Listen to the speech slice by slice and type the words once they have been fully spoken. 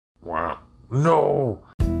Wow. No.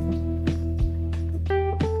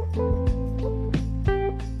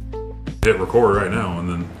 Hit record right now, and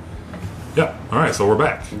then yeah. All right, so we're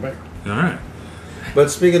back. All right.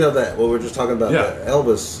 But speaking of that, what we were just talking about, Yeah. the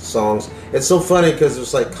Elvis songs, it's so funny because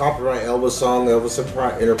it's like copyright Elvis song, Elvis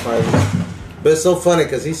Enterprises. But it's so funny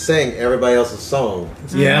because he sang everybody else's song.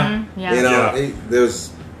 Yeah. Yeah. You know, Yeah.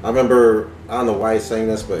 I remember, I don't know why he sang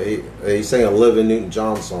this, but he sang a Olivia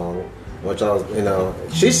Newton-John song, which I was, you know,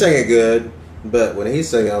 she sang it good, but when he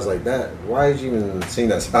sang it, I was like, why did you even sing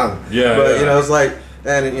that song? Yeah, But, yeah. you know, it's like,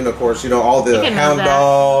 and, you know, of course, you know, all the You can Hound move that.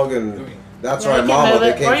 Dog, and That's Yeah, Right you can Mama, move they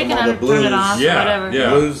it, came or you from can all the turn blues. it off, Yeah, whatever. yeah.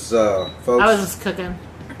 Blues folks. I was just cooking.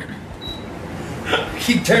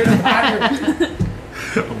 Keep turning the fire.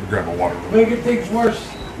 I'm gonna grab a water. Making things worse.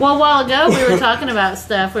 Well, a while ago we were talking about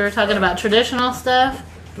stuff. We were talking about traditional stuff.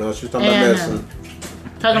 No, she was talking about And, medicine.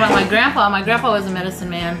 Talking about my grandpa. My grandpa was a medicine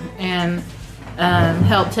man and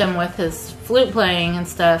helped him with his flute playing and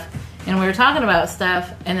stuff. And we were talking about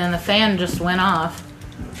stuff, and then the fan just went off.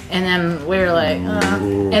 And then we were like,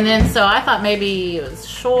 and then so I thought maybe it was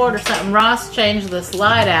short or something. Ross changed this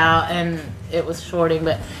light out, and it was shorting.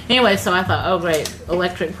 But anyway, so I thought, oh great,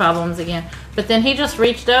 electric problems again. But then he just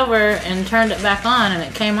reached over and turned it back on, and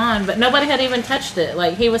it came on. But nobody had even touched it.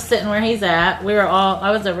 Like, he was sitting where he's at.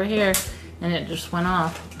 I was over here, and it just went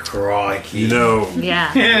off. Crikey. You know,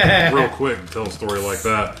 Yeah. real quick, to tell a story like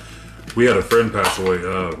that. We had a friend pass away,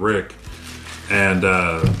 Rick, and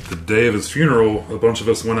the day of his funeral, a bunch of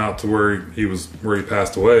us went out to where he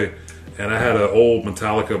passed away, and I had an old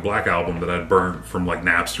Metallica Black album that I'd burnt from like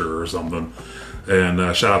Napster or something,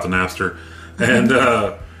 and shout out to Napster, and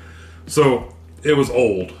so it was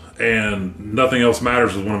old, and Nothing Else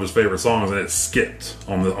Matters was one of his favorite songs, and it skipped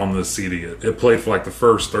on the CD. It played for like the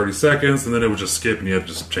first 30 seconds, and then it would just skip, and you had to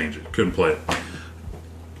just change it. Couldn't play it.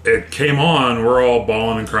 It came on, we're all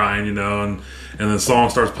bawling and crying, you know, and the song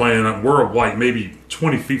starts playing. We're like maybe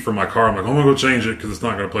 20 feet from my car. I'm like, I'm gonna go change it because it's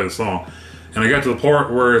not gonna play the song. And I got to the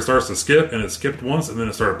part where it starts to skip, and it skipped once, and then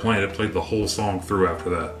it started playing. It played the whole song through after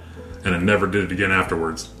that, and it never did it again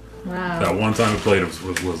afterwards. Wow. That one time it played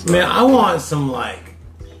was Man, I want some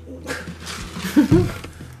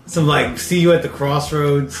see you at the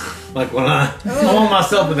crossroads, like when I want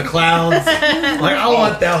myself in the clouds. Like I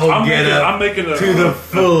want that whole I'm making a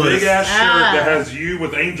fullest. big ass shirt that has you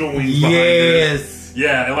with angel wings behind it. Yes.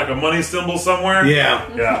 Yeah, and like a money symbol somewhere. Yeah.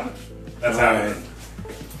 Yeah. That's All happening. right.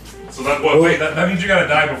 So that means you gotta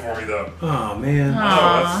die before me though. Oh man.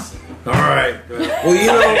 Oh, that's All right. Well, you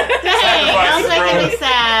know, Dang, don't make me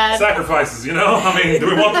sad. sacrifices, you know? I mean, do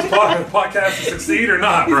we want this podcast to succeed or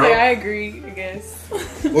not, bro? I agree, I guess.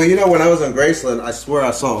 well, you know, when I was in Graceland, I swear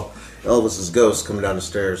I saw Elvis's ghost coming down the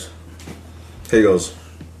stairs. He goes,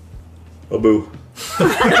 "Oh, boo."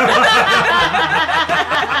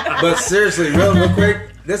 But seriously, real quick,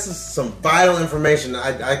 this is some vital information.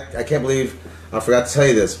 I can't believe I forgot to tell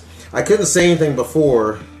you this. I couldn't say anything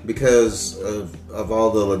before because of all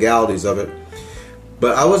the legalities of it.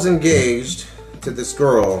 But I was engaged to this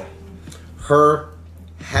girl. Her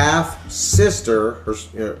half-sister,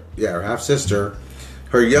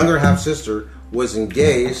 her younger half-sister was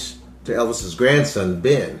engaged to Elvis's grandson,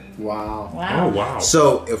 Ben. Wow. Oh, wow.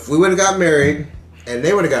 So if we would have got married and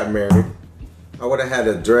they would have gotten married, I would have had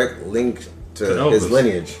a direct link to his Elvis.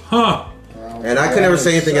 lineage. Huh. And I could never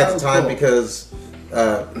say anything at the time because,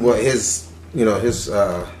 I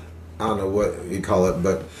don't know what you call it,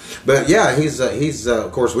 but yeah, he's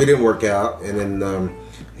of course we didn't work out, and then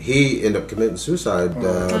he ended up committing suicide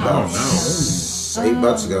about 8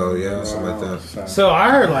 months ago, yeah, something like that. So I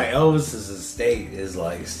heard like Elvis's estate is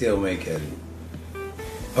like still making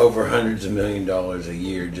over hundreds of $millions a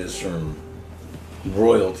year just from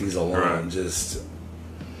royalties alone. Right. Just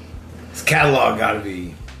his catalog got to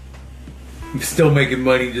be still making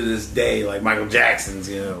money to this day, like Michael Jackson's.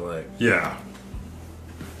 You know, like Yeah.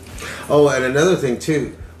 Oh, and another thing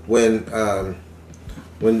too, when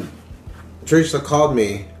Teresa called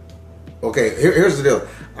me, okay, here's the deal.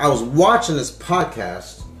 I was watching this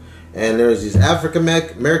podcast, and there's these African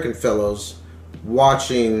American fellows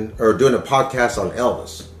watching or doing a podcast on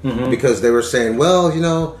Elvis because they were saying, well, you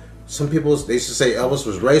know, some people they used to say Elvis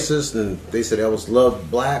was racist, and they said Elvis loved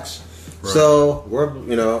blacks. Right. So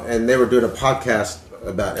and they were doing a podcast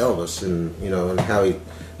about Elvis, and and how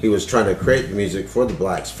he was trying to create music for the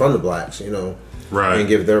blacks, from the blacks, Right. and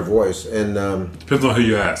give their voice. And Depends on who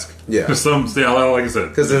you ask. Yeah. Because like I said.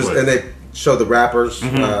 because and they show the rappers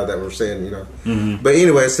that were saying, But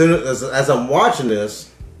anyway, as soon as I'm watching this,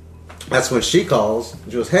 that's when she calls.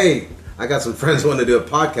 She goes, "Hey, I got some friends who want to do a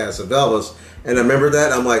podcast of Elvis," and I remember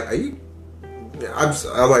that. I'm like, "Are you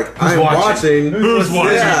I'm like, I'm watching. Who's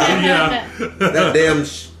watching? Yeah. Yeah. That damn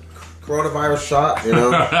coronavirus shot, you know,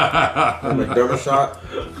 the McDermott shot.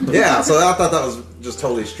 Yeah, so I thought that was just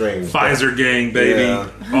totally strange. Pfizer gang, baby,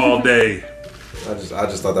 all day. I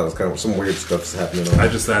just thought that was kind of some weird stuff's happening. I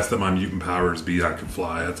just asked that my mutant powers be I can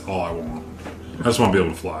fly. That's all I want. I just want to be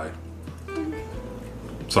able to fly.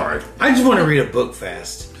 Sorry. I just want to read a book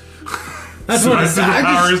fast. That's So what my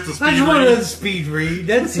superpower is to I speed just want read? to speed read.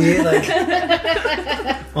 That's it. Like,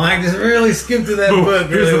 well, I just really skip through that book.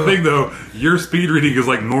 Here's really the thing, though. Your speed reading is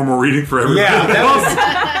like normal reading for everybody Yeah, else.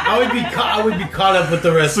 I would be caught up with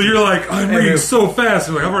the rest. So you're like, I'm reading so fast.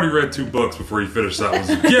 You're like, I've already read 2 books before you finish that one.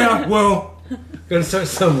 Yeah, well, Gotta start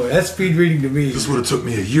somewhere. That's speed reading to me. this would have took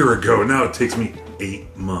me a year ago. Now it takes me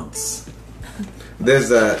 8 months. There's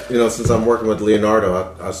that, you know, since I'm working with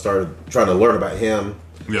Leonardo, I started trying to learn about him.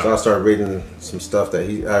 Yeah. So I started reading some stuff that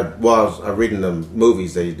I was reading the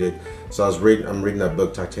movies that he did. So I'm reading that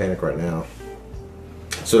book Titanic right now.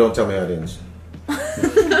 So don't tell me how it ends.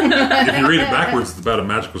 If you read it backwards, it's about a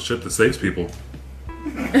magical ship that saves people.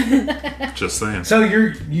 Just saying. So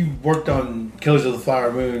you worked on Killers of the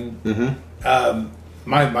Flower Moon. Mm-hmm.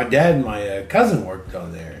 My dad and my cousin worked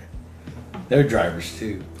on there. They're drivers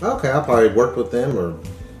too. Okay, I probably worked with them or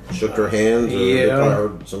shook their hands or they Yeah. probably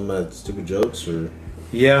heard some stupid jokes or...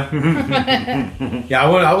 Yeah, yeah.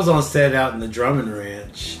 I was on set out in the Drummond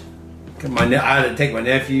Ranch. I had to take my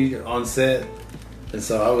nephew on set, and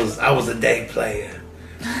so I was a day player.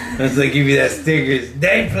 That's they give you that sticker,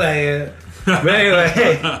 day player. But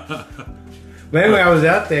anyway, I was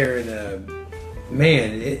out there, and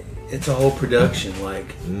man, it's a whole production,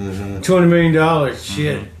 like $200 million.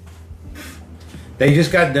 Shit, they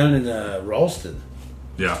just got done in Ralston.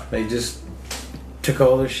 Yeah. They just took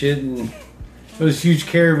all their shit and. It was a huge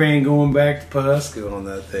caravan going back to Pawhuska on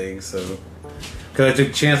that thing, so... Because I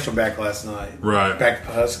took Chancellor back last night. Right. Back to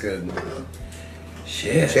Pawhuska. And,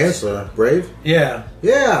 shit. Chancellor, Brave? Yeah.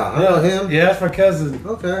 Yeah, I know him. Yeah, that's my cousin.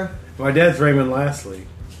 Okay. My dad's Raymond Lastly.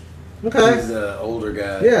 Okay. He's the older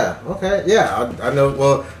guy. Yeah, okay. Yeah, I know.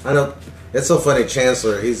 Well, I know. It's so funny,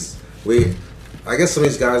 Chancellor. I guess some of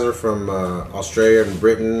these guys are from Australia and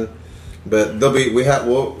Britain, but I'm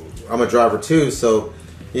a driver too, so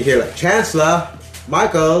you hear like Chancellor,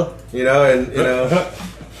 Michael, you know,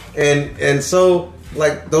 and so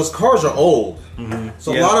like those cars are old,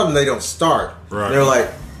 so a lot of them they don't start. Right. They're like,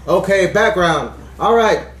 okay, background, all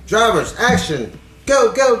right, drivers, action,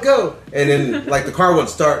 go, go, go, and then like the car wouldn't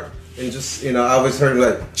start. And just, you know, I always heard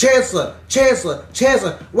like, Chancellor, Chancellor,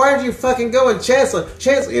 Chancellor, why are you fucking going, Chancellor,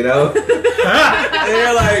 Chancellor, you know? And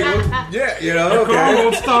you're like, well, yeah, you know, The car okay.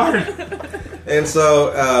 won't start. And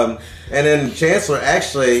so, and then Chancellor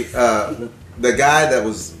actually, the guy that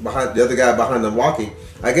was behind, the other guy behind the walkie,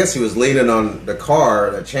 I guess he was leaning on the car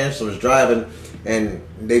that Chancellor was driving, and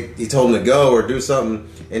he told him to go or do something,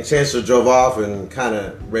 and Chancellor drove off and kind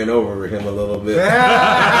of ran over him a little bit.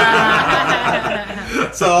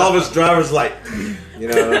 So all of his drivers like, you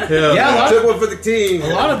know, Yeah, took one for the team. A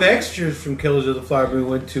lot of extras from Killers of the Flower Moon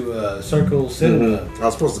went to Circle Cinema. I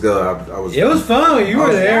was supposed to go. I was. It was fun. You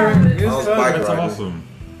were there. It I was was fun. bike That's riding. awesome.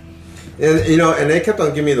 And you know, and they kept on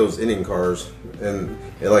giving me those Indian cars, and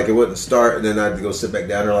like it wouldn't start, and then I had to go sit back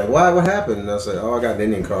down. They're like, "Why? What happened?" And I said, "Oh, I got an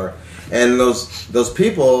Indian car." And those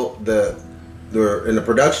people that were in the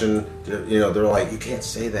production, you know, they're like, "You can't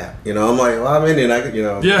say that." You know, I'm like, "Well, I'm Indian. I could, you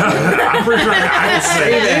know." Yeah, I'm pretty sure I can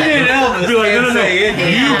say that. Indian Elvis Be like, no, can't no, no. say it.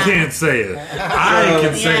 You can't say it. I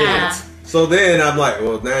can say Yeah. it. So then I'm like,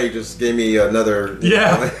 "Well, now you just gave me another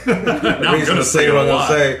Yeah. Now I'm reason gonna to say say it what a I'm lot.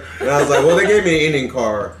 gonna say." And I was like, "Well, they gave me an Indian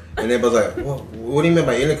car." And they was like, "Well, what do you mean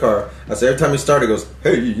by Indian car?" I said, "Every time he started, he goes,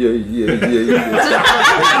 hey, yeah, yeah, yeah, yeah."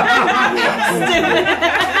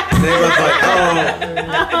 And they was like, "Oh."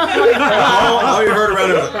 All you heard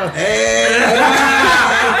around it was like,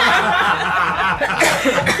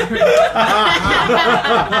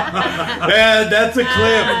 Yeah, that's a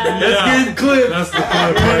clip. That's getting clipped. That's the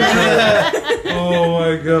clip right there. Oh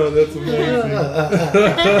my god, that's amazing.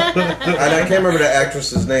 And I can't remember the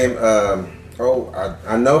actress's name.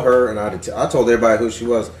 I know her, and I told everybody who she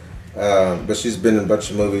was, but she's been in a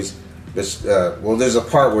bunch of movies. But well, there's a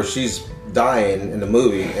part where she's dying in the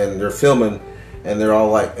movie, and they're filming, and they're all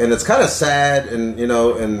like, and it's kind of sad, and you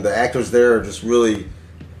know, and the actors there are just really,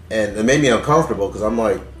 and it made me uncomfortable because I'm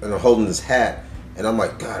like, and I'm holding this hat, and I'm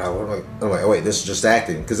like, God, I'm like, oh wait, this is just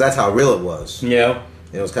acting, because that's how real it was. Yeah.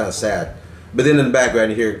 And it was kind of sad. But then in the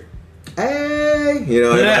background you hear, hey, you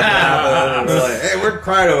know, and we're like, hey, we're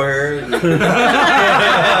crying over here.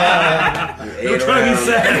 You're trying to be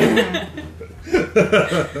sad.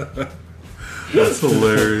 That's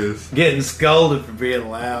hilarious. Getting scolded for being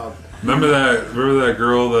loud. Remember that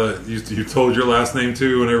girl that you told your last name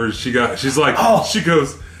to? Whenever she's like, she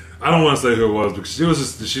goes. I don't want to say who it was, because she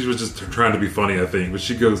was just trying to be funny, I think. But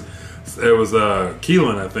she goes, it was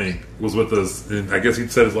Keelan, I think, was with us, and I guess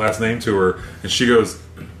he'd said his last name to her, and she goes,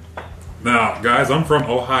 "Now, guys, I'm from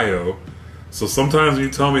Ohio, so sometimes when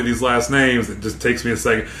you tell me these last names, it just takes me a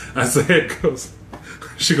second."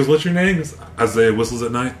 She goes, "What's your name?" Isaiah Whistles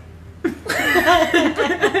at Night. So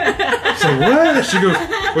what? She goes,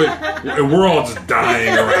 "Wait," and we're all just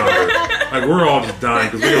dying around her. Like, we're all just dying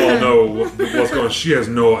because we all know what's going on. She has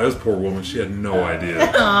this poor woman, she had no idea.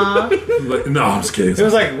 Like, no, I'm just kidding. It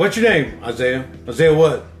was like, "What's your name?" Isaiah. Isaiah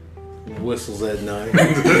what? Whistles at Night.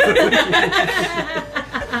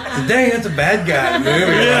 Dang, that's a bad guy in the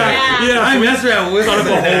movie. Yeah. I messed around with Thought of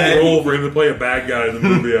a whole role for him to play a bad guy in the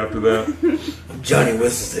movie after that. Johnny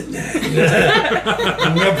Whistles at Night.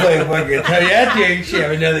 I'm gonna play a fucking guitar. After you should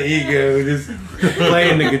have another ego, just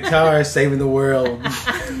playing the guitar, saving the world.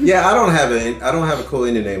 Yeah, I don't have a cool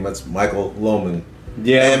Indian name. That's Michael Loman.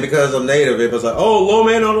 Yeah, and because I'm native, it was like, "Oh,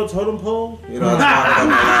 Loman on a totem pole." You know.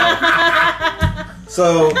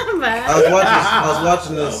 So I was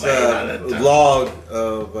watching this vlog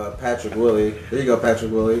of Patrick Willie. There you go,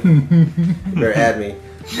 Patrick Willie. You better add me.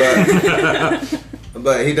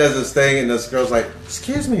 But he does this thing, and this girl's like,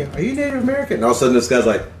 "Excuse me, are you Native American?" And all of a sudden, this guy's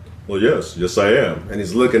like, "Well, yes I am." And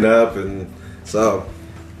he's looking up, and so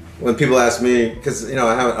when people ask me, because I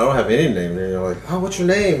don't have any name, they're like, "Oh, what's your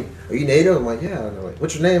name? Are you Native?" I'm like, "Yeah." And they're like,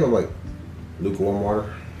 "What's your name?" I'm like, "Lukewarm water."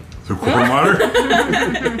 Lukewarm water?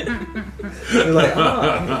 They're like,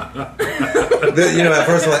 at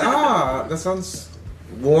first they're like, that sounds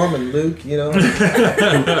warm and Luke, And they're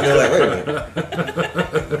like, "Wait a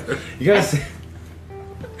minute. You gotta say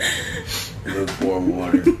lukewarm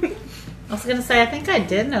water." I was gonna say, I think I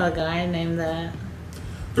did know a guy named that.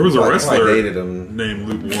 There was a wrestler I dated him. named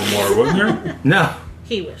Lukewarm Water, wasn't there? No.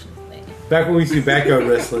 He wishes they. Back when we used to do backyard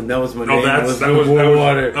wrestling, that was my name. That was lukewarm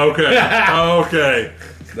water. Okay. Okay.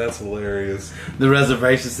 That's hilarious. The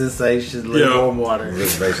reservation sensation, lukewarm water.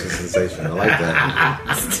 Reservation sensation. I like that.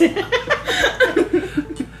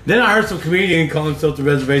 Then I heard some comedian call himself the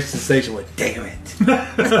reservation sensation. Like, damn it.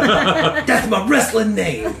 That's my wrestling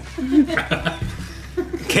name.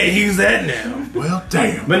 Can't use that now. Well,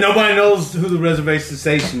 damn. But nobody knows who the reservation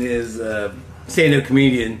sensation is. Stand-up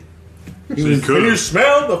comedian. Can you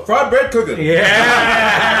smell the fried bread cooking? Yeah.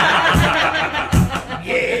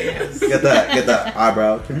 Yes. Get that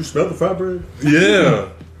eyebrow. Can you smell the fried bread? Yeah.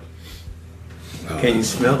 Can you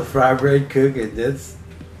smell the fried bread cooking? That's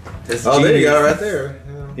Oh, there you genius. go, right there.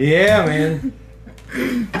 Yeah, man.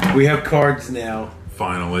 We have cards now.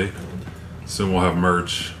 Finally. Soon we'll have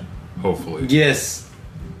merch. Hopefully. Yes.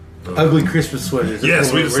 Ugly Christmas sweaters.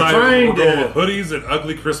 Yes, we decided trying we're going to- with hoodies and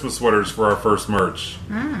ugly Christmas sweaters for our first merch.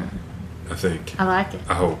 I think. I like it.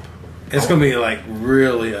 I hope. It's gonna be like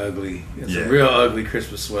really ugly. It's Yeah. a real ugly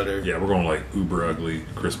Christmas sweater. Yeah, we're going like uber ugly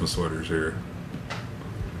Christmas sweaters here.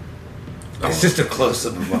 It's just a close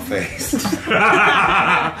up of my face. It's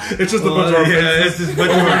just a bunch of yeah, it's just a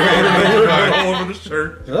bunch of all over the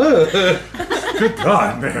shirt. Good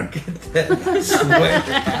God, man! sweat.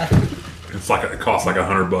 It's like it costs like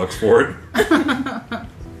 $100 for it.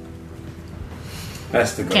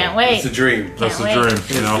 That's the goal. Can't wait. It's the dream. That's the wait. dream, It's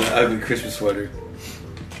you know. the ugly Christmas sweater.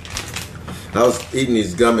 I was eating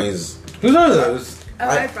these gummies, Whose are those? Oh,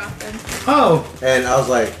 I brought them. Oh, and I was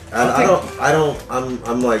like,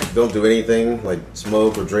 I'm like, don't do anything, like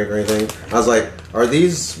smoke or drink or anything. I was like, are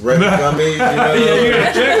these red gummies? Yeah, you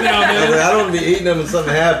gotta check now, I was man. like, I don't want to be eating them and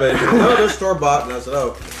something happened. No, they're store bought. And I said,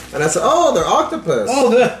 oh. And I said, oh, they're octopus.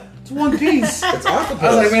 it's one piece. It's octopus. I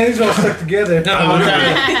was like, man, these are all stuck together.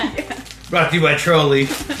 Brought to you by Trolley.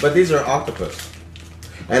 But these are octopus.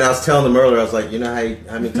 And I was telling them earlier, I was like, you know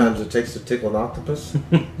how many times it takes to tickle an octopus?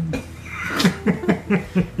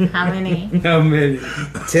 How many? How many?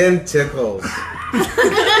 10 tickles.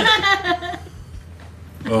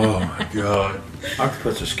 Oh my God.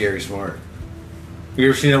 Octopus are scary smart. You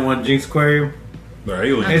ever seen that one at Jinx Aquarium? They're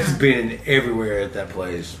aliens. It's been everywhere at that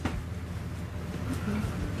place.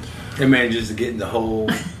 It manages to get in the hole,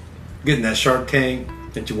 get in that shark tank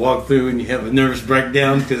that you walk through and you have a nervous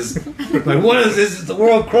breakdown because, like, what is this? Is the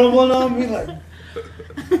world crumbling on me? Like,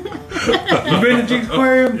 you been to Jinx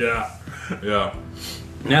Aquarium? Yeah. Yeah.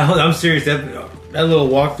 No, I'm serious. That little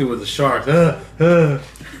walkthrough with the shark. We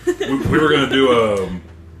were gonna do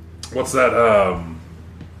what's that?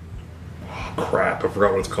 Crap! I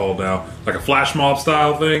forgot what it's called now. Like a flash mob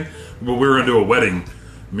style thing. But we were gonna do a wedding.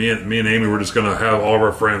 Me and Amy were just gonna have all of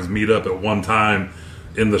our friends meet up at one time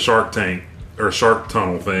in the shark tank or shark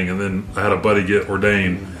tunnel thing, and then I had a buddy get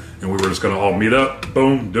ordained, and we were just going to all meet up,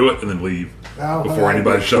 boom, do it, and then leave Oh, before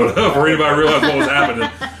anybody showed up or anybody realized what was happening.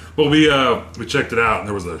 But we checked it out, and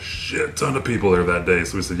there was a shit ton of people there that day.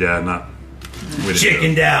 So we said, we didn't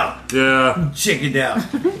Chickened go. out. Yeah. Chickened out.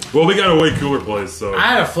 Well, we got a way cooler place, so. I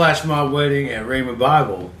had a flash mob wedding at Raymond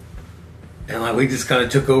Bible. And like we just kind of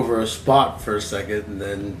took over a spot for a second and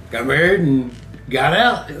then got married and got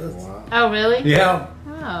out. It was- Oh, really? Yeah.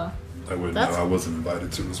 Oh. I wouldn't That's- know. I wasn't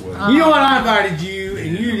invited to as well. You know what? I invited you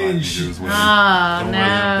and you didn't. as well. Oh,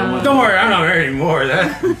 no. Don't worry, I'm not married anymore.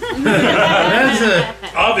 That's a.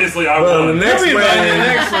 Obviously, I Well, won. the next He'll be wedding. invited to the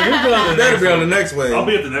next one. He'll go to the Better next be on the one. next wedding. I'll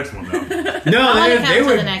be at the next one now. No, I'll they, come they to the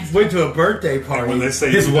went, next went to a birthday party. When they say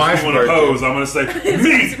his wife's want to birthday. pose, I'm going to say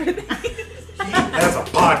me. That's a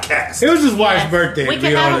podcast. It was his wife's birthday. We to could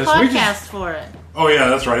be have honest. a We podcast for it. Oh yeah,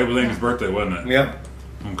 that's right. It was Amy's birthday, wasn't it? Yep.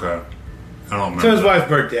 Okay. I don't remember. So his that. wife's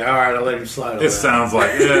birthday. All right, I'll let him slide on It that. sounds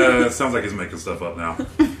like he's making stuff up now.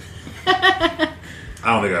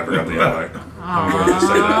 I don't think I ever got the invite. I'm going to just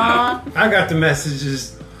say that. I got the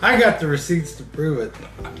messages. I got the receipts to prove it.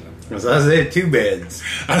 Because I said 2 beds.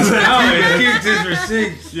 I said, How cute his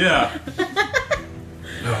receipts. yeah.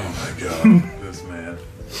 Oh my god, this man.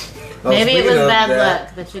 Oh, Maybe it speaking was of bad that,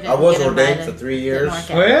 luck that you didn't I was get ordained invited. for 3 Didn't years.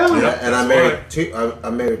 work out. Well, Yeah. And I That's married right. two. I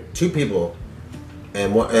married 2 people,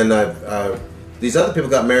 and these other people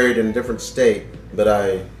got married in a different state. But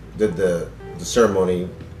I did the ceremony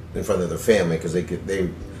in front of their family because they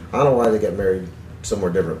I don't know why they got married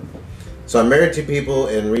somewhere different. So I married 2 people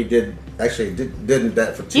and did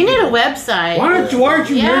that for 2. You need a people. website. why aren't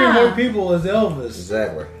you Yeah. marrying more people as Elvis?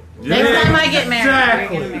 Exactly. Next Yeah. time I get married,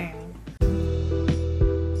 Exactly. we're getting married.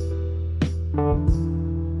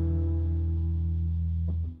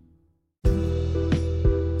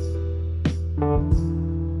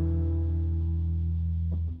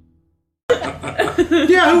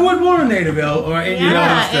 Yeah, who wouldn't want a native or Indian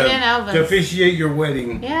Yeah, Elvis, Indian Elvis. to officiate your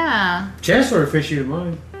wedding? Yeah. Chancellor officiated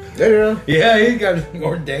mine. There you go. Yeah, he got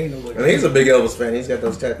ordained. And he's a big Elvis fan. He's got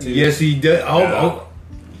those tattoos. Yes, he did. Oh,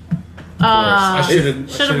 I should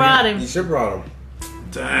Should have brought him. You should have brought him.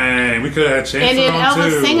 Dang, we could have had Chancellor Indian on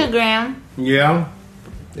Elvis too. Singogram. Yeah.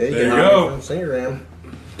 Yeah, you There can you hire go. him from Singergram.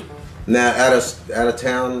 Now out of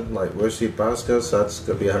town, like where's he Bosco? So that's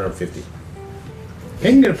gonna be 150. He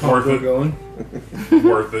can get a pump Worth it. going.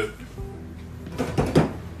 Worth it.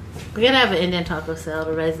 We gotta have an Indian taco sale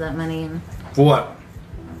to raise that money in For what?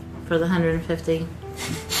 for the 150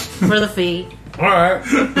 for the fee. All right.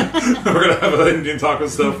 We're gonna have an Indian taco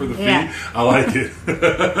stuff for the fee. Yeah. I like it.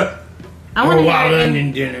 I Or want to wild hear.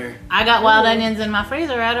 onion dinner. I got wild onions in my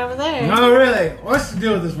freezer right over there. No, really. What's the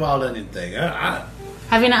deal with this wild onion thing?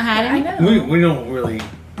 Have you not had I any? know. We don't really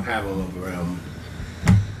have them around.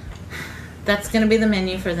 That's gonna be the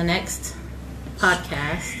menu for the next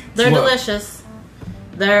podcast. They're What? delicious.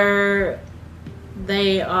 They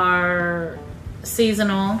are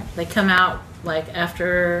seasonal. They come out like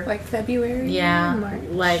after Like February? yeah, March.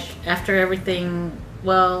 like after everything.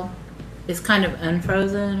 Well, is kind of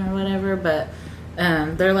unfrozen or whatever, but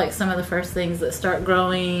they're like some of the first things that start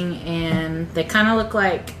growing, and they kind of look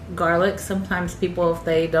like garlic. Sometimes people, if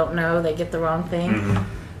they don't know, they get the wrong thing.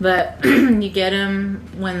 But you get them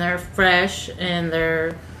when they're fresh and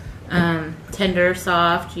they're tender,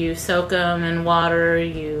 soft. You soak them in water.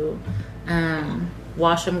 You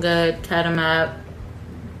wash them good, cut them up,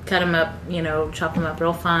 chop them up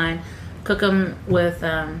real fine. Cook them with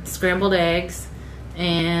scrambled eggs.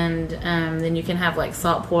 And then you can have like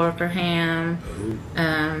salt pork or ham,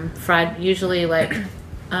 fried. Usually, like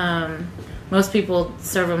most people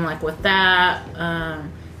serve them like with that,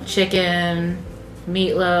 chicken,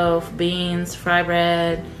 meatloaf, beans, fry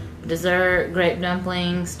bread, dessert, grape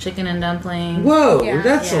dumplings, chicken and dumplings. Whoa, Yeah.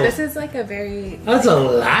 that's This is like a very. a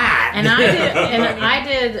lot. And I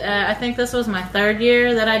did. I think this was my 3rd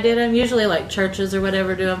year that I did them. Usually, like churches or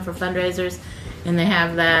whatever do them for fundraisers, and they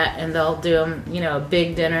have that, and they'll do them. A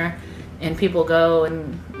big dinner, and people go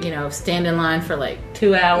and stand in line for like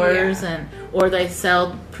 2 hours, Yeah. or they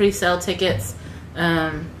pre-sell tickets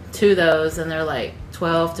to those, and they're like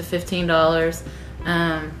 $12 to $15.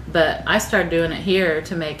 But I started doing it here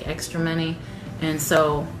to make extra money, and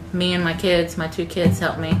so me and my 2 kids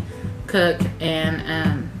help me cook,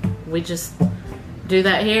 and we just do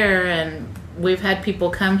that here. And we've had people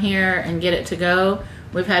come here and get it to go.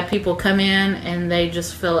 We've had people come in and they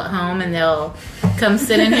just feel at home, and they'll come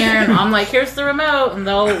sit in here, and I'm like, here's the remote, and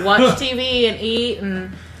they'll watch TV and eat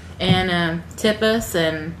and tip us.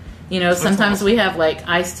 And sometimes we have like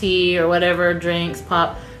iced tea or whatever drinks,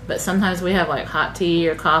 pop, but sometimes we have like hot tea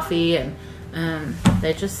or coffee, and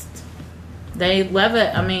they love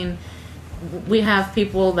it. I mean, we have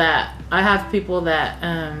people that I have people that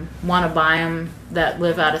want to buy them that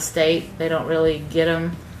live out of state. They don't really get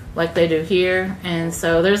them like they do here. And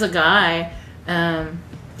so there's a guy,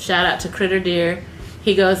 shout out to Critter Deer.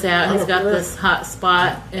 He goes out, he's got this hot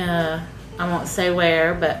spot, I won't say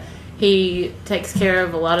where, but he takes care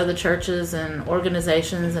of a lot of the churches and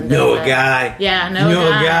organizations. And Know does a that. guy. Yeah, know You know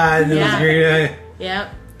a guy. knows Yeah. a great guy. Yep.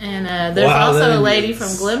 And there's Wild also a lady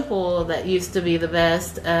Onions. from Glenpool that used to be the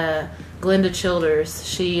best, Glenda Childers.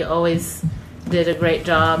 She always did a great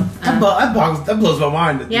job. That blows my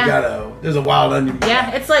mind that Yeah. you got there's a wild onion.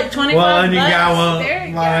 Yeah, it's like 25 Wild onion bucks. guy, wild There-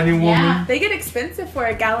 onion woman. Yeah. They get expensive for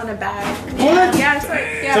a gallon a bag. What? Yeah, it's like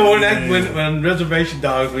yeah. So when reservation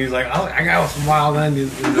dogs, when he's like, oh, I got some wild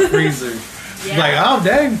onions in the freezer. He's Yeah. like, oh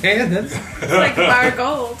dang man, that's it's like bar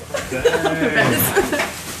gold.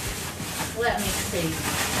 Let me see.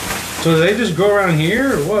 so. Do they just go around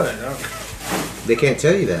here or what? They can't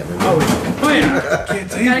tell you that, man. Oh man, Can't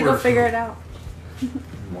tell You gotta you go where- figure it out.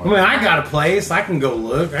 I mean, I got a place. I can go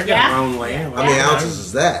look. I got Yeah. my own land. How many ounces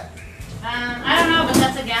is that? I don't know, but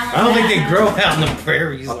that's a gallon. I don't think they bag. grow out in the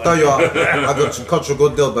prairies. I'll tell you, I got some cultural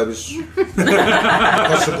good deal, babies.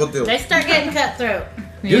 Cultural good deal. They start getting cutthroat.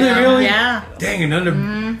 Do they really? Yeah. Dang, an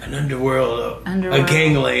underworld, Underworld. a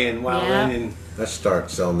gangland, wild Yeah. onion. Let's start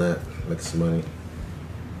selling that. Make some money.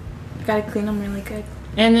 Gotta clean them really good.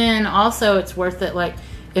 And then also it's worth it, like,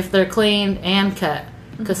 if they're cleaned and cut.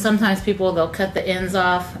 Because sometimes people, they'll cut the ends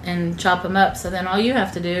off and chop them up. So then all you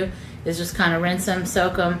have to do is just kind of rinse them,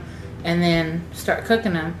 soak them, and then start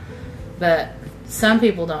cooking them. But some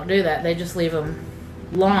people don't do that. They just leave them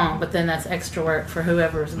long, but then that's extra work for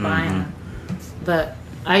whoever's buying them. But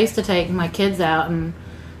I used to take my kids out, and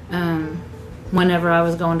whenever I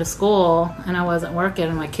was going to school and I wasn't working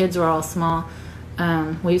and my kids were all small,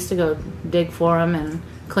 we used to go dig for them and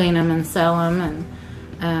clean them and sell them.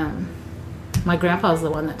 And my grandpa's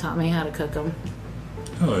the one that taught me how to cook them.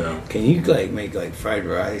 Oh yeah. Can you make fried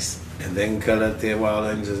rice and then cut up the wild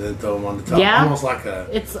onions and then throw them on the top? Yeah. Almost like a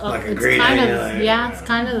It's like a it's green kind onion. of it's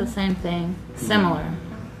kind of the same thing, similar.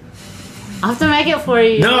 I'll have to make it for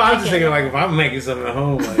you. No, You'll I was like just it. thinking like if I'm making something at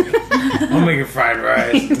home, like I'm making fried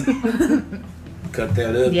rice. Cut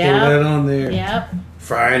that up, Yeah. throw that on there. Yep.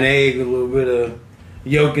 Fry an egg with a little bit of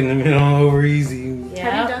yolk in the middle over easy. Have you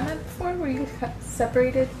Yep. done that before? Where you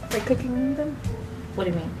separated, like cooking them? What do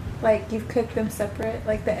you mean? Like you've cooked them separate,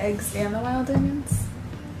 like the eggs and the wild onions?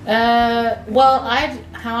 Well,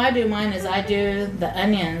 how I do mine is I do the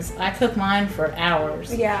onions. I cook mine for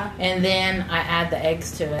hours. Yeah. And then I add the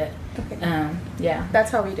eggs to it. Okay. Yeah.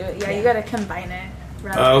 That's how we do it. Yeah, you gotta combine it.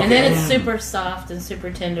 Rather Okay. And then it's super soft and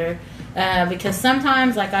super tender. Because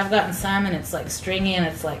sometimes, like, I've gotten some and it's like stringy and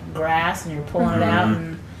it's like grass and you're pulling it out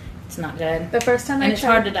and it's not good. The first time And I it's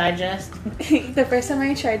hard to tried, digest. the first time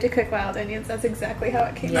I tried to cook wild onions, that's exactly how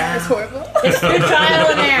it came Yeah. out. It's horrible. It's through trial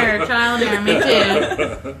and error. Trial and error. Me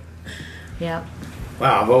too. Yep.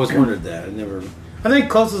 Wow, I've always wondered that. I think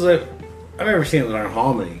closest I've ever seen it was on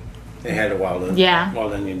Harmony. They had a wild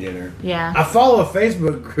onion dinner. Yeah. I follow a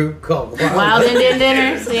Facebook group called Wild Indian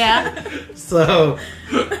dinners. Yeah. So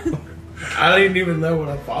I didn't even know what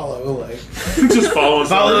I follow. Like Just follow us.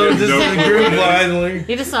 follow already, just no in the big group deal. blindly.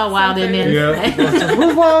 You just saw Wild Indians. Yeah.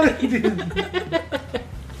 What's wild Indian?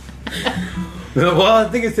 Well, I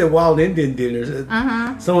think it said wild Indian dinners.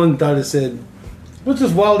 Someone thought it said, "What's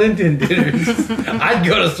this wild Indian dinners?" I'd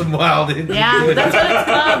go to some wild Indian Yeah, dinners. that's what it's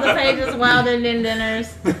called. The page is Wild Indian Dinners.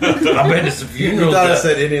 I've been to some You funerals. thought I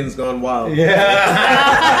said Indians gone wild.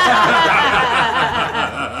 Yeah.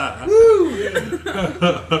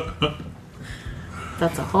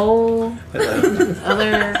 That's a whole other.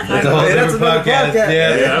 That's a whole Hey, that's different another podcast. podcast.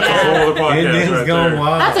 Yeah. Yeah, that's a whole other podcast Indians right gone there.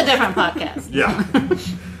 wild. That's a different podcast. Yeah.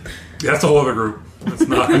 That's a whole other group. It's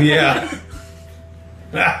not. Yeah.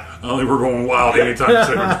 I don't think we're going wild anytime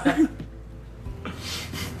soon.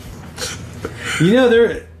 You know,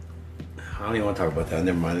 I don't even want to talk about that.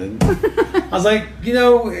 Never mind. I was like,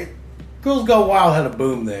 Girls Go Wild had a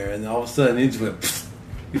boom there, and all of a sudden it just went.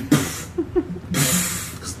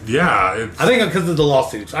 Yeah. I think because of the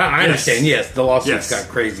lawsuits. I understand. Yes, the lawsuits Yes. got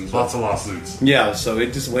crazy. Lots of lawsuits. Yeah, so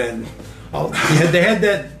it just went. They had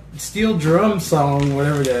that steel drum song,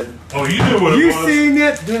 whatever that. Oh, you knew what it You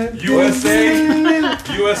was. sing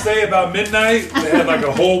it, USA about midnight. They had like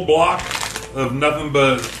a whole block of nothing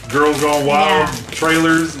but Girls Gone Wild Yeah.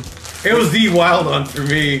 trailers. It was the wild one for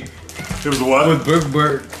me It was a what? with Brooke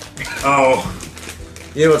Burke. Oh,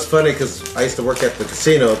 You know what's funny? Because I used to work at the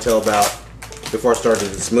casino till about before I started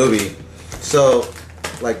this movie. So,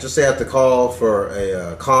 like, just say I have to call for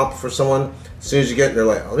a comp for someone. As soon as you get, they're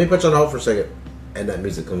like, "Let me put you on hold for a second," and that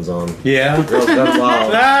music comes on. Yeah. Girls Gone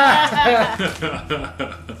Wild.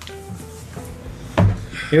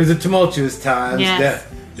 It was a tumultuous time. Yes.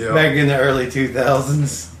 Yeah. Back in the early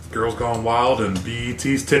 2000s. Girls Gone Wild and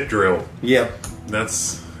BET's Tip Drill. Yep.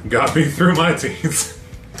 That's got me through my teens.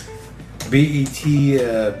 BET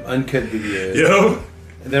uncut videos. Yo.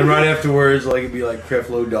 And then right afterwards, like it'd be like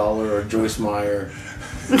Creflo Dollar or Joyce Meyer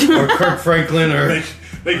or Kirk Franklin or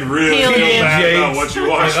They really Helium. feel bad James. about what you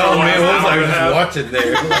watched. Like, oh man, what was I have? just watching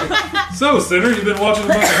there? Like, So, Sinner, you've been watching a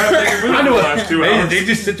bunch of half-naked women I for know the last 2 hours. they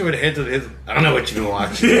just sit there with hands on his. I don't know what you've been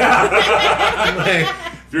watching. Yeah. Like,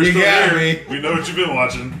 If you're you still got here, me. we know what you've been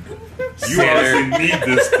watching. You Sinner. honestly need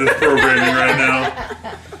this programming right now.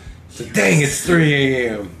 So, dang, it's 3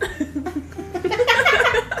 a.m.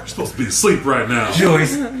 You're supposed to be asleep right now.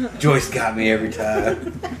 Joyce got me every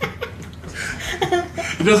time.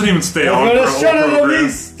 He doesn't even stay on for a whole program.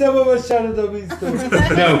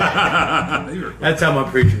 No, You're- that's how my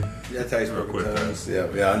preacher. That's how he's Real spoken quick, tongues.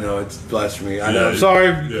 Yeah, I know it's blasphemy. I Yeah, know. I'm sorry,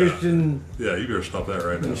 yeah. Christian. Yeah, you better stop that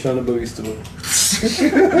right now. Shana Boogie still.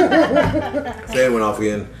 Fan went off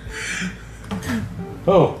again.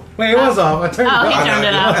 Oh, wait, it was off. I turned Oh, it he off. turned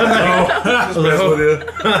it off. I was like, oh.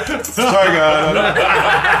 Sorry, guys.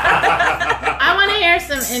 I want to hear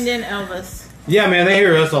some Indian Elvis, Yeah, man, they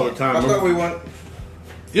hear us all the I time. thought we went.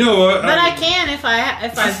 You know what? but I can if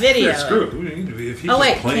I video Yeah, screw it. it. If he's Oh, just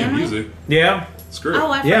wait, playing can we? music, Yeah, screw it. Oh,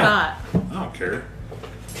 I Yeah. forgot. I don't care.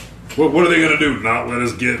 What are they gonna do? Not let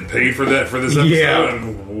us get paid for that for this episode? Yeah.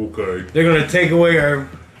 Okay. they're gonna take away our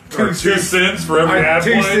Or 2 cents for every ad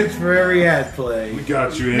 2 play. cents for every ad play. We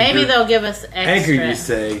got you. Maybe Anchor. they'll give us extra. Anchor, you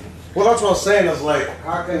say? Well, that's what I was saying. I was like,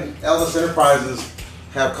 how can Elvis Enterprises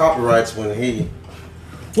have copyrights when he?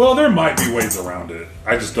 Well, there might be ways around it.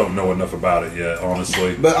 I just don't know enough about it yet,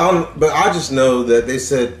 honestly. But I just know that they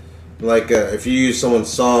said, like, if you use someone's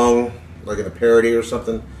song, like in a parody or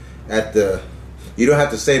something, you don't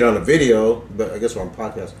have to say it on a video, but I guess we're on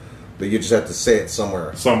podcast. But you just have to say it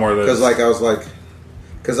somewhere. Somewhere that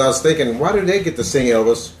Because I was thinking, why do they get to sing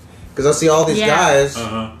Elvis? Because I see all these guys,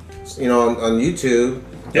 Uh-huh. on YouTube,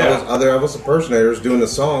 Yeah. all those other Elvis impersonators doing the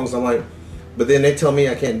songs. I'm like, but then they tell me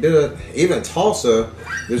I can't do it. Even in Tulsa,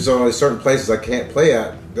 there's only certain places I can't play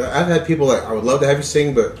at. I've had people like, I would love to have you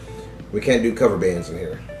sing, but we can't do cover bands in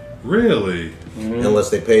here Really? unless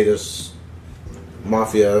they pay this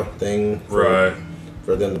mafia thing Right.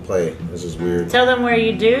 for them to play. This is weird. Tell them where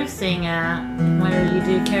you do sing at, where you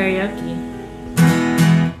do karaoke.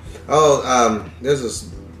 Oh, there's this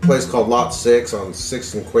place called Lot 6 on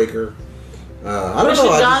 6th and Quaker. I don't We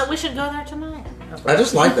know. should, we should go there tonight. I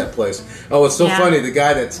just like that place. Oh, it's so Yeah. funny. The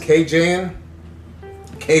guy that's KJing,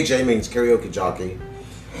 KJ means karaoke jockey.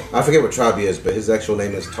 I forget what tribe he is, but his actual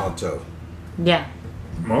name is Tonto. Yeah.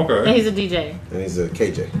 Okay. He's a DJ. And he's a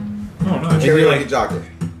KJ. Oh, nice. Karaoke like- jockey.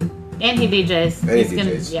 And he DJs. And he He's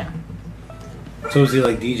gonna, DJs. yeah. So is he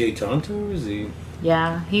like DJ Tonto? Or is he?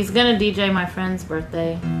 Yeah. He's gonna DJ my friend's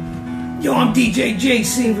birthday. Yo, I'm DJ J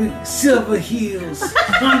Silver Heels.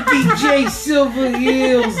 I'm DJ Silver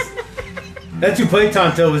Heels. That's who played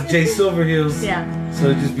Tonto was Jay Silver Heels. Yeah. So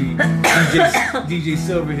it'd just be DJ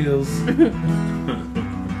Silver Heels.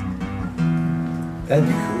 That'd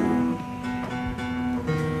be cool.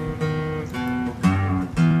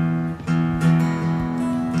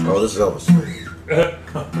 Oh, this is Elvis.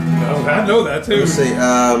 I know that too. Let me see.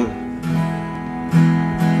 Let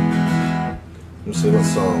me see what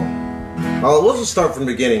song. Oh, we'll just start from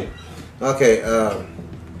the beginning. Okay. I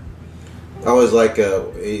was like,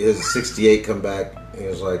 his '68 come back. He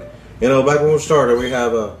was like, back when we started, we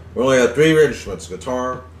only had 3 instruments: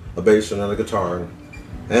 guitar, a bass, and then a guitar,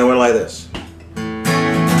 and we're like this.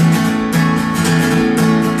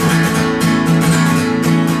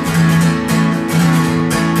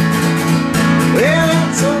 Well,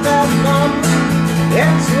 it's about mama.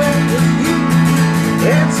 That's what you.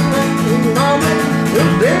 That's what you, mama.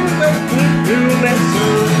 Well, then what you do, that's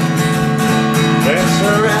alright. That's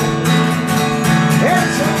alright.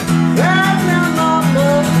 That's alright now, mama.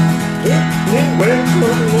 If we went so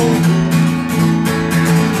long.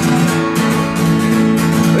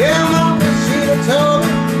 Well, mama, she'd have told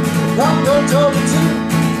me. Papa told me too.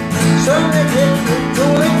 So they didn't do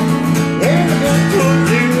it. And they told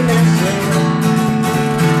you that's alright.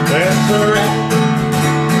 That's alright.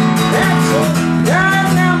 That's alright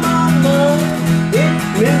now, mama. If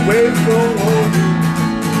we wait for long.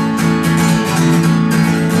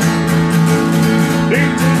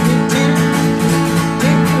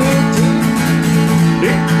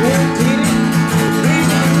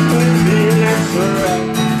 That's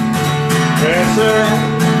alright. That's alright.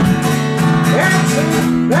 That's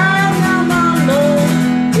alright now, mama.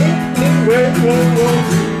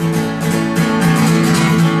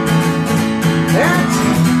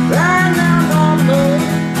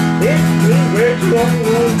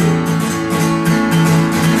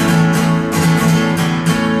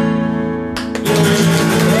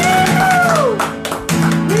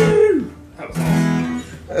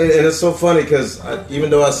 And it's so funny because even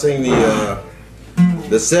though I sing the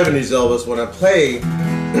 70s Elvis, when I play,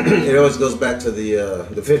 it always goes back to the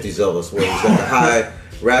 50s Elvis, where he's got the high,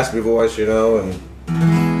 raspy voice, you know, and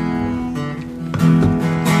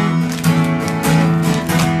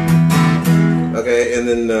okay, and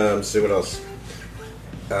then let's see what else.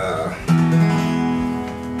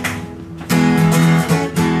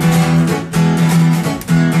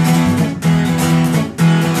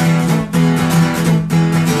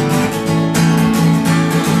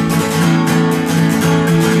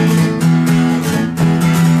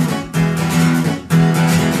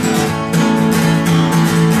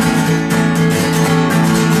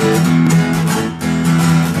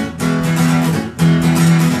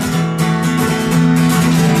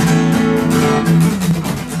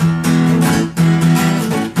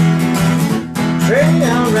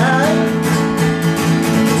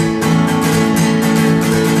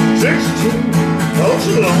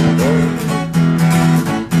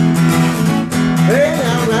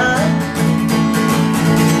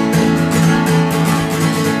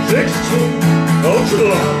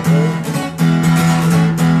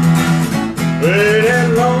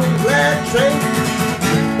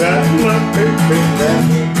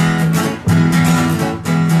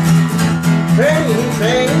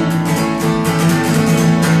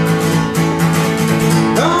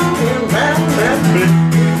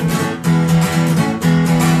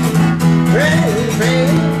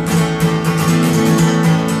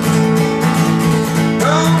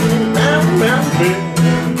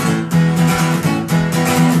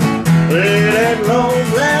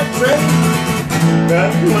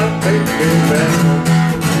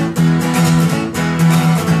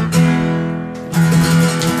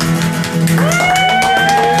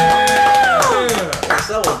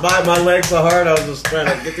 My legs so hard, I was just trying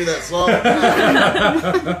to get through that song.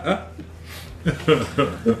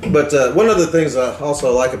 But one of the things I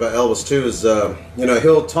also like about Elvis too is, you know,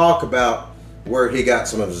 he'll talk about where he got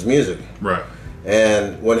some of his music. Right.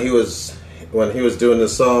 And when he was doing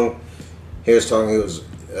this song, he was talking.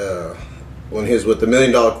 When he was with the $1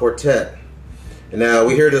 Million Quartet. And now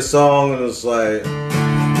we hear this song and it's like,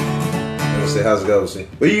 let me see, how's it go? See,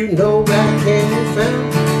 well, you know where I came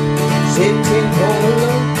from, sitting all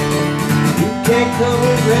alone. Can't come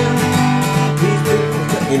around.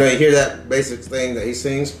 You know, you hear that basic thing that he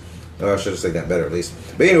sings. Oh, I should have said that better at least.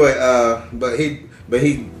 But anyway, but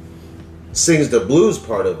he sings the blues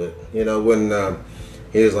part of it. You know, when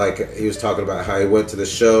he was talking about how he went to the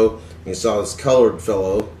show, and he saw this colored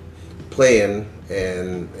fellow playing,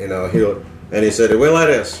 and you know he said it went like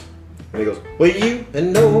this. And he goes, well, you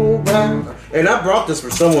and nobody. And I brought this for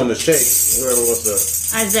someone to shake. Whoever wants to.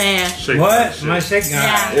 Isaiah. Shake What? that shit. Am I shaking?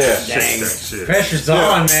 Yeah. Yeah. Shake that shit. Pressure's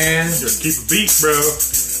on, man. Just keep a beat, bro.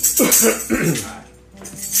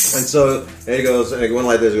 And so, and he goes, and it went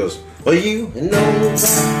like this. He goes, well, you and nobody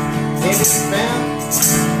can be found.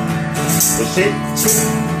 The shit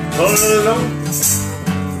all alone.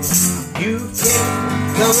 You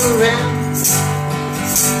can't come around.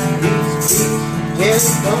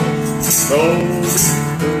 These telephone.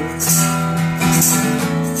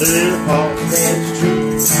 All that's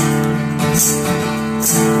true.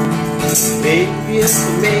 Maybe it's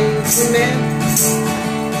amazing man.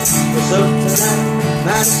 But something I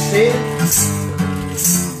might have said.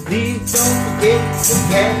 Please don't forget the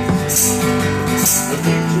past. The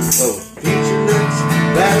future looks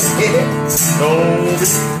right ahead. Don't be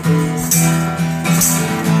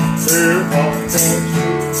all that's true.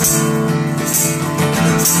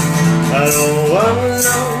 I don't wanna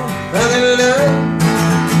know other love.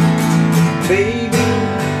 Baby,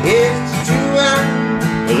 it's true, I'm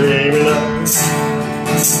dreaming of.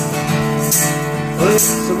 Let's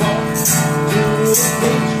walk to the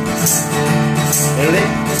beach and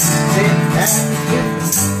let's sit down.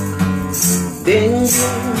 Then you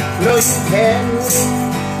know you have me,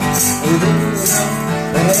 and then you know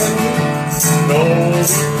I have you. No,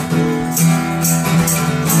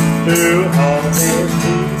 too hard to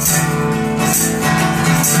do.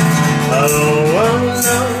 I don't wanna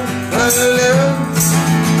know other love.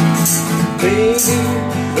 Baby,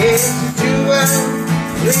 it's true, I'm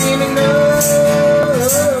dreaming of.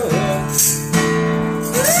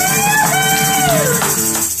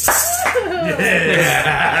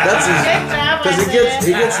 That's because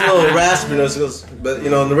he gets a little raspiness, but you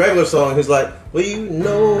know, in the regular song, he's like, well, you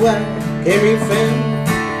know I can be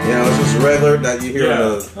found You know, it's just regular that you hear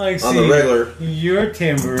on the regular. Your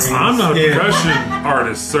tambourine. I'm not a percussion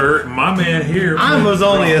artist, sir. My man here. I was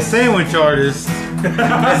only a sandwich artist. Does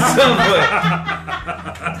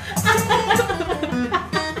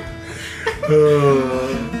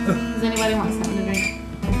anybody want something to drink?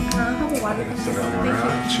 I'll have a water.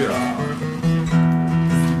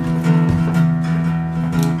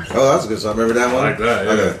 Oh, that's a good song. Remember that one? I like that,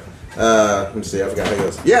 yeah. Okay. Let me see. I forgot how it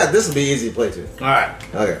goes. Yeah, this would be easy to play too. All right.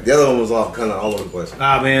 Okay. The other one was all kind of all over the place.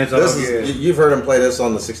 Ah, man, it's all This good. is you've heard him play this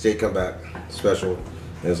on the '68 comeback special.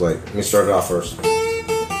 It's like, let me start it off first.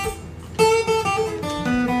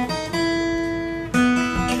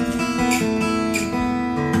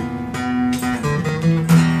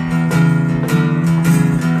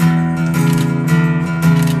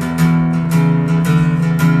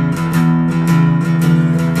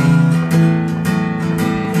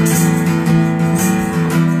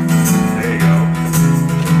 There you go.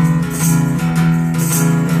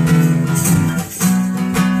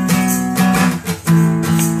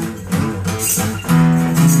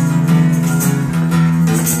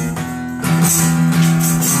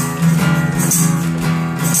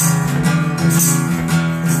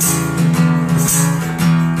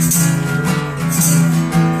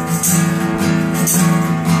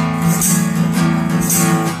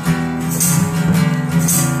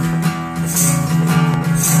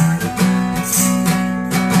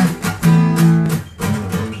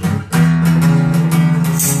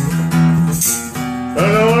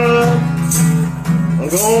 I'm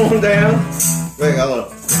going down. Wait, hold on.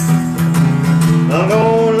 I'm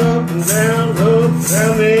going up and down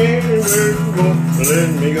anywhere you want to let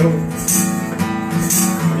me go.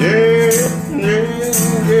 Yeah, yeah,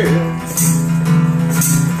 yeah.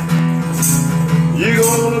 You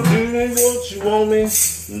gonna do what you want me,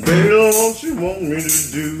 baby, what you want me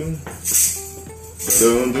to do.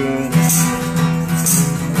 Dun-dun.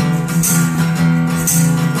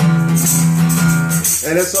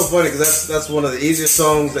 And it's so funny because that's one of the easiest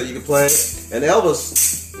songs that you can play. And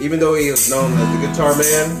Elvis, even though he was known as the guitar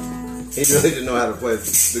man, he really didn't know how to play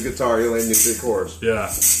the guitar. He only knew the chords.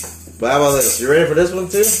 Yeah. But how about this? You ready for this one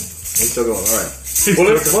too? He's still going. All right.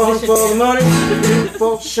 Well, it's one for the money,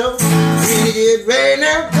 for the show. We get ready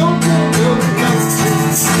now. Go, go, go, go.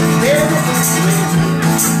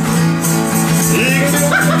 You can do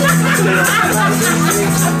it.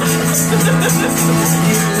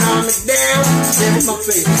 Knock me down, stand in my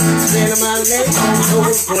face, stand in my leg, on the whole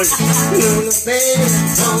place. Doing the thing,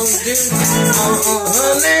 on do,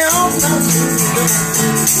 honey, on my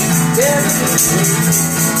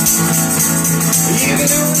you can do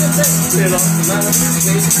the thing, sit off my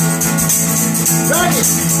face. Rock it.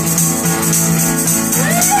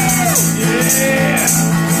 Yeah.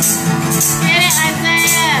 Get it,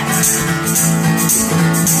 Isaiah!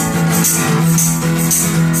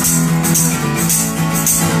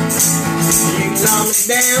 You can knock me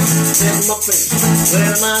down, stand in my face,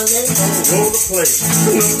 stand in my leg, on the whole place.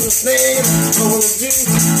 Doing the thing, on the do,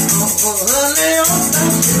 honey, on my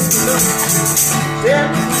yeah.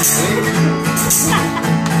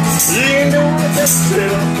 You can do it,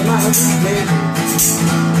 sit off my face.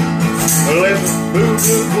 Let's move,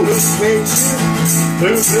 face you.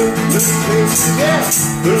 Move, face you, yeah.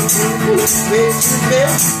 Move, face you,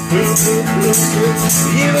 yeah. Move, face you.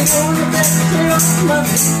 You ain't gonna bet it off my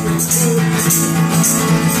face.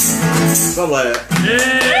 Something like that.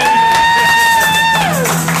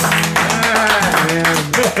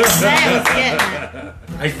 That was getting it.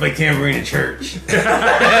 I used to play tambourine in church.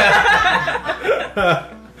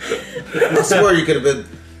 I swear you could have been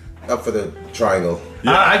up for the triangle.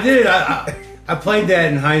 I did. I played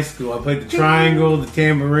that in high school. I played the triangle, the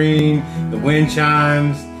tambourine, the wind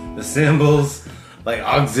chimes, the cymbals, like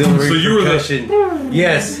auxiliary So you were percussion.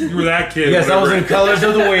 Yes. You were that kid. Yes, I was in Colors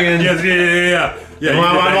of the Wind. Yes, yeah. And you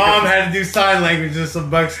my did that mom good. had to do sign language in some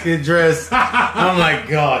buckskin dress. I'm like,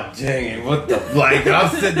 God dang it, what the like? I'm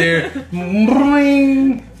sitting there,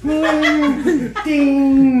 boing, boing,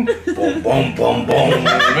 ding, boom, boom, boom, boom,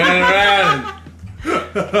 running around,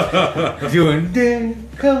 doing the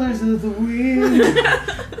colors of the wind.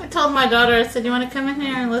 I told my daughter, I said, you want to come in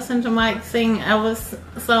here and listen to Mike sing Elvis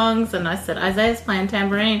songs? And I said, Isaiah's playing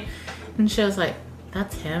tambourine. And she was like,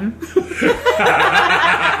 that's him. You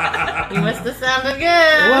must have sounded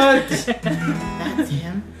good. What? That's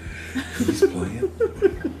him. He's playing.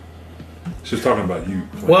 She's talking about you.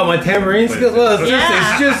 Well, my tambourine skill, well,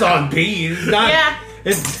 Yeah. it's just on beat. It's not. Yeah.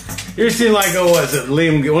 It's. You're seeing like, oh, what is it?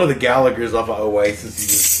 Liam, one of the Gallagher's off of Oasis. He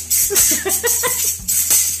just,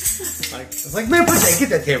 like, it's like, man, get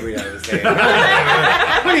that tambourine out of his hand.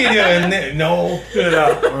 What are you doing? No.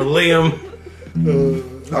 Or Liam.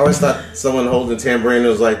 I always thought someone holding a tambourine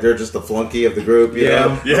was like they're just the flunky of the group, you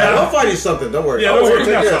know? Yeah. Like, I'll find you something, don't worry. Yeah, I'll don't worry,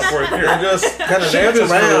 take I got this. something for you. Here. And just kind of Shake dance this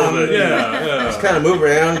for a little around. bit. Yeah. Just kind of move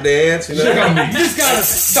around, dance, you know? You just gotta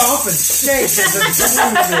stomp and shake.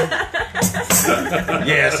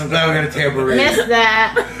 Yes, I'm glad we got a tambourine. Missed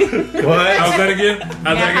that. What? How's that again?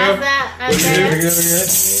 How'd Yeah, how's that that?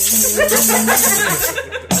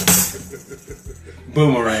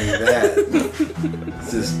 Boomerang that.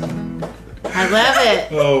 It's just I love it.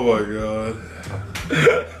 go? Oh my god.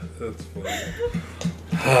 That's funny.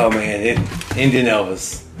 oh man, Indian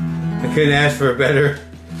Elvis. I couldn't ask for a better.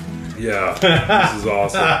 Yeah. This is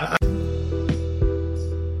awesome.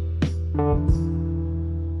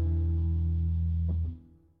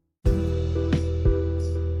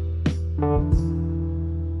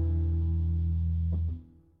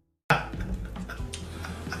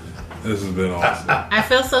 This has been awesome. I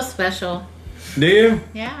feel so special. Do you?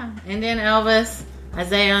 Yeah. Indian Elvis,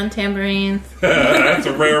 Isaiah on tambourines. That's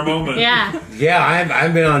a rare moment. Yeah. Yeah,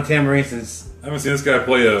 I've been on tambourine since. I haven't seen this guy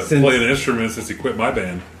play an instrument since he quit my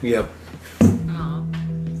band. Yep. Aw.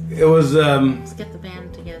 It was Let's get the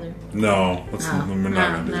band together. No, we're not No,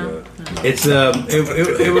 gonna do no, that. no. it's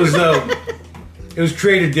it was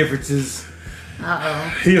creative differences. Uh-oh.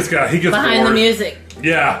 He gets Behind the bored. music.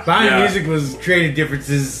 Yeah. Behind yeah. the music was creative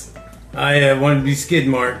differences. I wanted to be Skid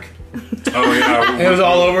Mark. Oh yeah. It was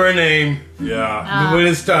all over her name. Yeah. When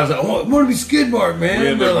it started, I was like, I want to be Skid Mark, man. We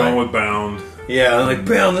ended They're up going like, with Bound. yeah, I'm like,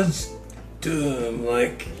 Bound, that's dumb.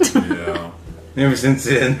 Like, Yeah. ever since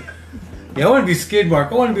then. Yeah, I want to be Skid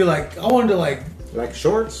Mark. I wanted to like, Like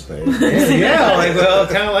shorts? yeah, like, well,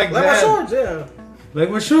 kind of like Like my that. shorts, yeah. Like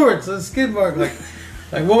my shorts, a Skid Mark. Like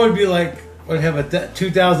what would be like, would have a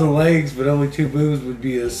 2,000 legs, but only 2 boobs would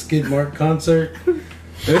be a Skid Mark concert.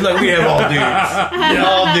 It was like we have all dudes.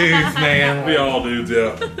 All dudes, man. We all dudes,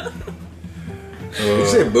 yeah. You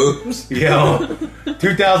said boobs? Yo,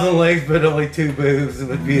 2,000 legs, but only 2 boobs. It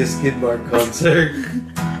would be a Skid Mark concert.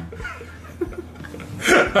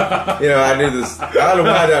 You know, I knew this. I don't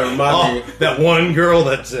know why that reminded me. That one girl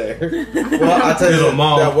that's there. Well, I tell you, Little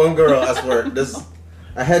mom. that one girl, I swear,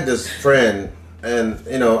 I had this friend, and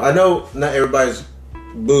you know, I know not everybody's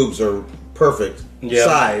boobs are perfect Yeah.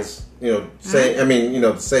 size. You know,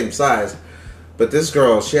 the same size. But this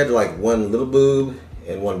girl, she had like one little boob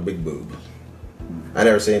and one big boob. I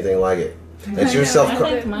never seen anything like it. And she was I self.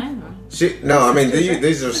 think mine are.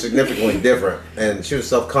 These are significantly different, and she was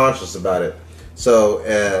self-conscious about it. So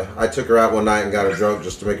I took her out one night and got her drunk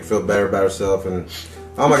just to make her feel better about herself. And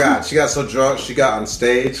oh my God, she got so drunk she got on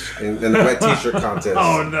stage in the wet T-shirt contest.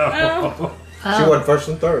 Oh no. She won first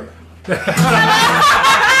and third.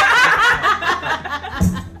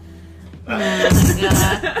 Oh my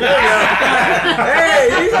God.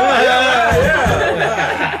 Hey, yeah.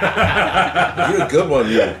 You're a good one,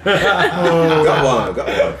 you. Got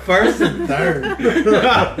one. First and third.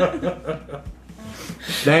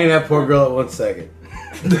 Dang that poor girl at 1 second.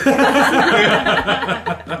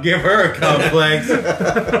 Give her a complex.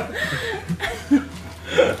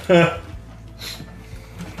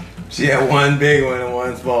 She had one big one and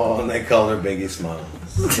one small, and they called her Biggie Smalls.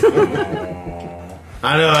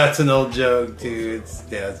 I know that's an old joke too. It's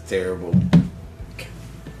terrible.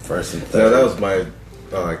 First and third. No, that was my.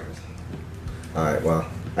 All right, well,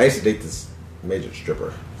 I used to date this major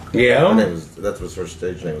stripper. Her Yeah. name that was her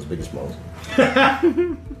stage name was Biggie Smalls.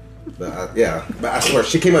 But I swear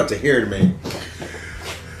she came up to here to me.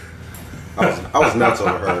 I was nuts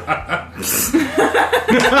over her.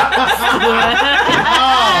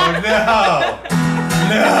 Oh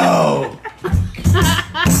no!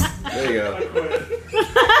 There you go.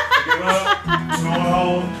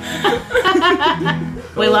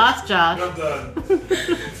 We lost Josh. I'm done.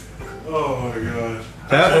 Oh my god.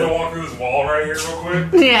 That- I had to walk through this wall right here real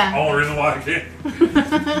quick. Yeah. Only reason why I can't.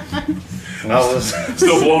 I was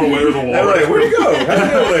Still blown away with the wall. I'm like, where'd you go? How'd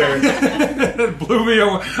you go there? It blew me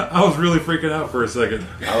away. I was really freaking out for a second.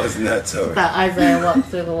 nuts over. Thought Isaiah walked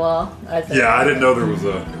through the wall. Yeah, I didn't know there was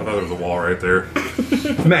I thought there was a wall right there.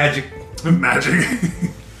 Magic. Magic.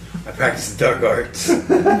 I practice dark arts.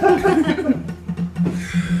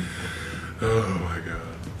 Oh my god.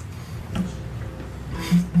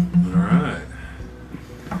 Alright.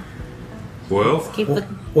 Well, Keep the.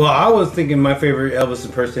 Well, I was thinking my favorite Elvis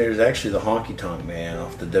impersonator is actually the Honky Tonk Man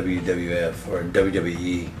off the WWF or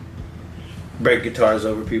WWE. Break guitars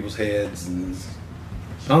over people's heads and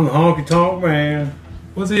I'm the Honky Tonk Man.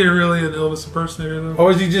 was he really an Elvis impersonator though?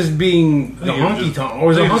 Or is he just being the I think he was Honky just- Tonk? Or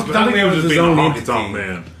was the I think Honky Tonk he Man was was just his being own a honky entity? tonk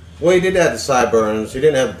man. Well, he did have the sideburns. He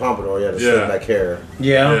didn't have the pompadour. He had the Yeah. straight back hair.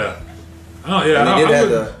 Yeah. Yeah. Oh yeah. And he I did have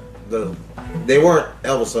would- the. They weren't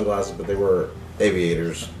Elvis sunglasses, but they were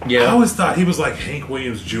Aviators. I Yeah. always thought he was like Hank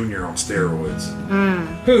Williams Jr. on steroids.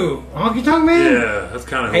 Who? Honky Tonk Man? Yeah, that's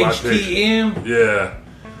kind of who I pictured. HTM? Yeah,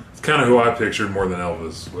 it's kind of who I pictured more than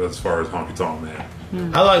Elvis as far as Honky Tonk Man.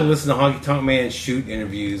 I like listening to Honky Tonk Man shoot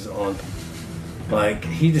interviews on. Like,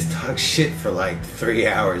 he just talks shit for like 3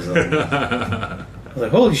 hours. I was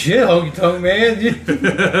like, holy shit, Honky Tonk Man.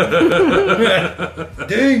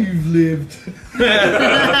 Dang, you've lived.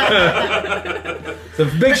 So,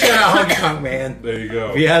 big shout out, Honky Tonk Man. There you go.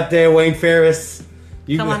 If you're out there, Wayne Ferris,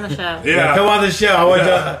 you Come on the show. Yeah. come on the show.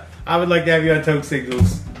 I would like to have you on Toke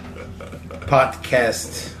Signals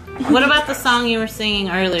podcast. What about the song you were singing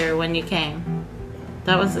earlier when you came?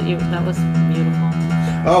 That was beautiful.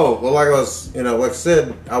 Oh, well, like I was, like I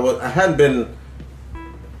said, I hadn't been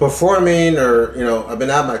performing or, I've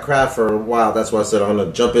been out of my craft for a while. That's why I said I'm going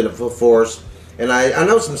to jump into full force. And I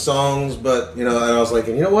know some songs, but, and I was like,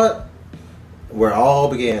 you know what? Where it all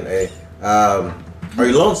began, Are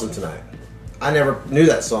You Lonesome Tonight? I never knew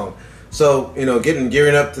that song. So,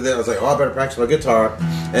 gearing up to that, I was like, I better practice my guitar.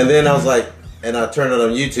 And then I was like, and I turned it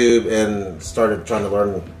on YouTube and started trying to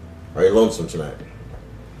learn Are You Lonesome Tonight?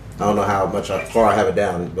 I don't know how far I have it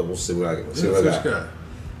down, but we'll see what I got.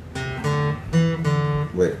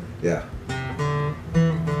 Wait, yeah.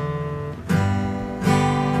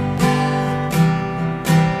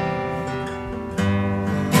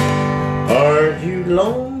 Are you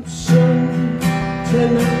lonesome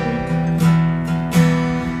tonight?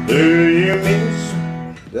 Do you miss?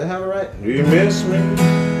 Did I have it right? Do you miss me?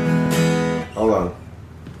 Hold on.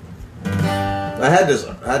 I had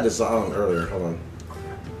this song earlier. Hold on.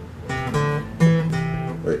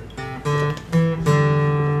 Wait. I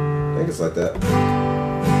think it's like that.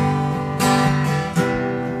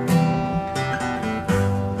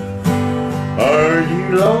 Are you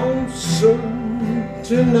lonesome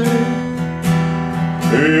tonight?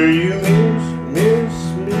 Do you miss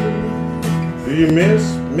me? Do you miss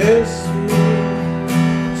me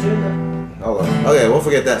tonight? Hold on. Okay, we'll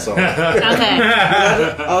forget that song. Okay.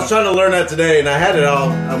 I was trying to learn that today, and I had it all.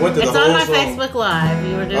 I went through It's the whole on my song. Facebook Live.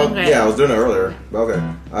 You were doing great. Yeah, I was doing it earlier. Okay.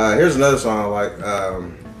 Here's another song I like.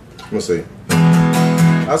 Let's see.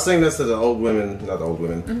 I was singing this to the old women. Not the old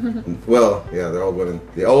women. Well, yeah, they're old women.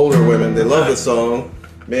 The older women. They love this song.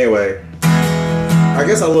 But anyway, I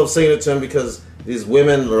guess I love singing it to them because these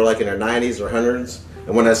women are like in their 90s or 100s.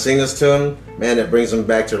 And when I sing this to them, man, it brings them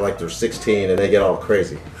back to like they're 16 and they get all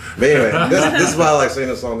crazy. But anyway, this is why I like singing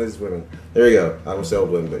this song to these women. There you go. I don't say old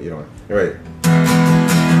women, but you know. All right.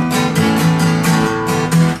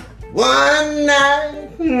 One night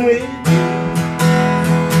with you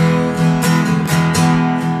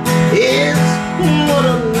is what a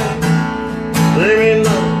night. Let me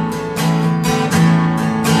know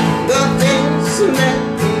the things that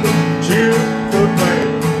you prepare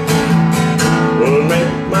will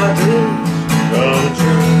make my dreams come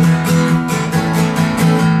true.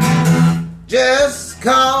 Just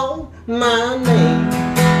call my name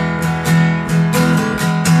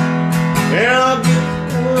and I'll be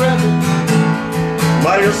right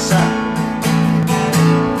by your side.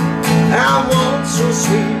 I want so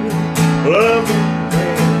sweet, loving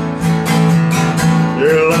things.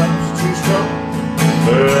 Your love's too strong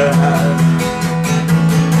to hide.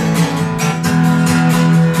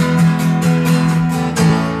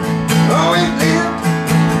 Always lived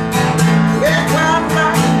that kind of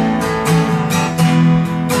life.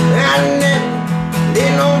 I never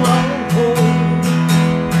did no wrong.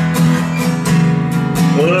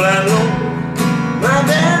 Well, I know my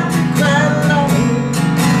daddy cried alone.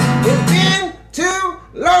 It's been too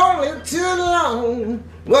lonely, too long.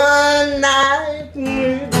 One night with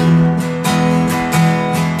you.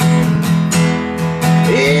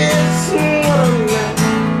 It's one night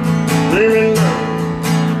dreaming of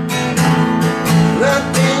the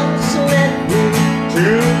things that we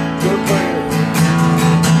two could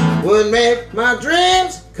would make my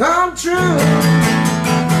dreams come true.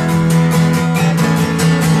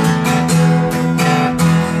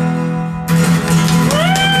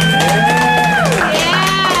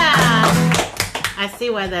 I see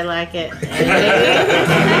why they like it.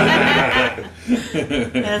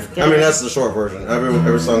 That's good. I mean, that's the short version.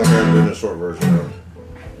 Every song here I'm doing a short version of.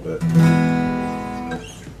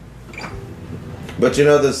 But you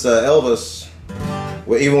know, this Elvis,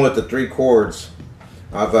 well, even with the 3 chords,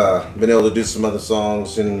 I've been able to do some other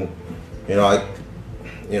songs, and like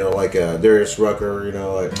Darius Rucker.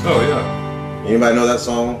 Oh yeah. Anybody know that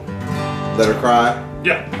song? Let Her Cry.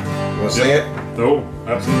 Yeah. You want to sing it? No,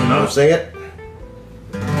 absolutely You want not. to sing it?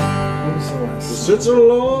 Sits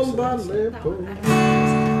alone by the pool. What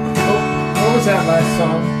was that last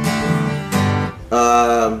song?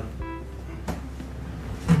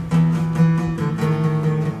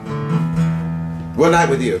 One night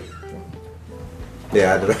with you.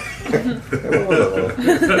 Yeah, I did.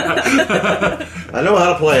 I know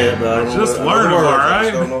how to play it, but I don't Just know learn the it, words. all I right?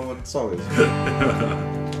 just don't know what the song is.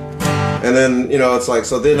 And then, it's like,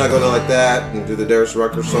 so then I go to like that and do the Darius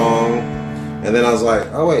Rucker song. And then I was like,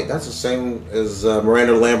 oh wait, that's the same as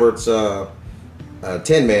Miranda Lambert's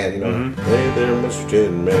Tin Man, Hey there, Mr.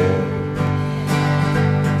 Tin Man.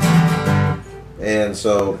 And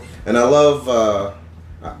so, and I love,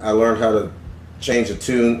 I learned how to change the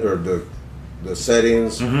tune or the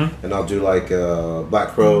settings, and I'll do like Black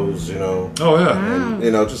Crowes, Oh yeah.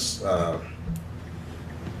 and, just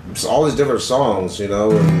all these different songs, and I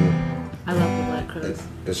love the Black Crowes.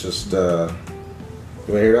 it's just, you want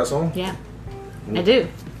to hear that song? Yeah, I do.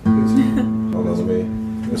 Oh, that's me.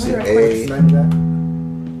 Let's see, What's the name of that?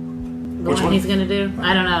 The Which one one? he's gonna do.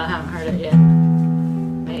 I don't know. I haven't heard it yet.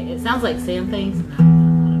 It sounds like saying things.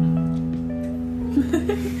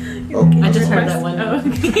 Oh, I just heard that one.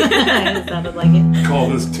 It sounded like it. Call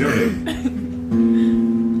this tuning.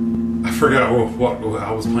 I forgot what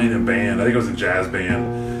I was playing in band. I think it was a jazz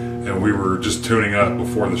band, and we were just tuning up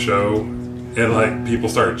before the show, and like people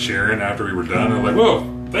started cheering after we were done. I'm like, whoa,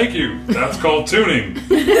 thank you. That's called tuning.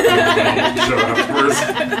 Show afterwards.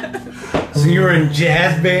 So you were in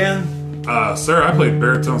jazz band? Sir, I played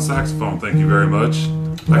baritone saxophone. Thank you very much.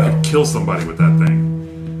 I could kill somebody with that thing.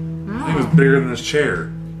 It was bigger than this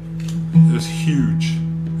chair. It was huge.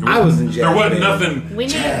 I was in jazz There wasn't band. nothing We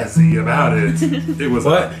knew- jazzy about it. It was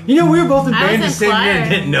What? We were both in I band was the in same year and choir.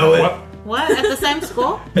 didn't know it. What? What? At the same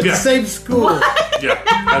school? At Yeah. the same school. Yeah. I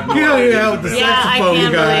had no You know, idea yeah, what with the it Yeah, I saxophone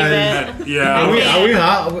can't guys. believe it.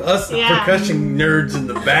 Yeah. Us Yeah. percussion nerds in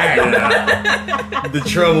the back. The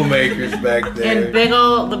troublemakers back there. And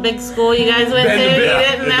the big school you guys went to? And the You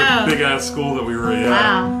big- didn't know. Big ass school that we were in.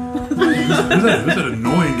 Wow. Who's that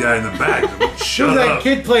annoying guy in the back? Shut Who's that up.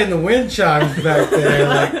 kid playing the wind chimes back there?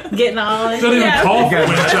 Like, Getting all in. Doesn't even Yeah. call for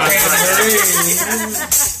wind chimes.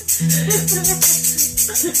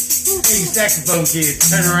 Hey, saxophone kid,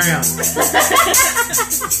 turn around.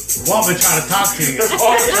 Waltman trying to talk to you.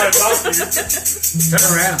 All the time talking to you. Turn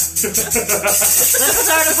around. Let's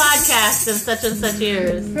start a podcast in such and such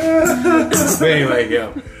years. But anyway,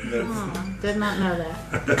 go. Did not know that.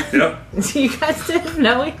 Yep. You guys didn't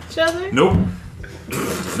know each other? Nope.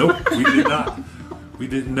 Nope. We did not. We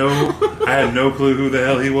didn't know. I had no clue who the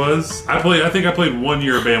hell he was. I think I played 1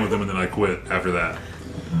 year of band with him, and then I quit after that.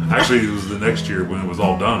 Actually, it was the next year when it was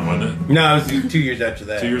all done, wasn't it? No, it was 2 years after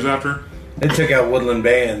that. 2 years after? They took out Woodland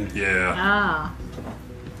Band. Yeah. Ah.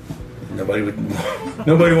 Nobody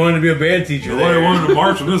wanted to be a band teacher Nobody there. wanted to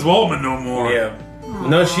march with Miss Waltman no more. Yeah.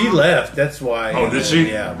 No, she left. That's why. Oh, did she?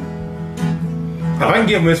 Yeah. If I can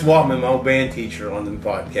get Miss Waltman, my old band teacher, on the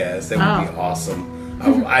podcast, that would be awesome.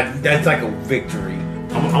 That's like a victory.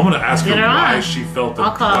 I'm going to ask her Get her why on. she felt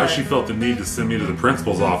I'll call why her. she felt the need to send me to the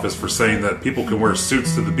principal's office for saying that people can wear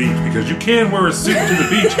suits to the beach, because you can wear a suit to the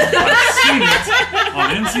beach. I've seen it on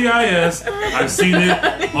NCIS. I've seen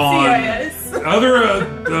it on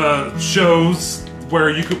other shows where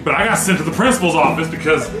you could. But I got sent to the principal's office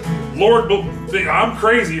because Lord, I'm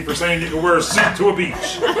crazy for saying you can wear a suit to a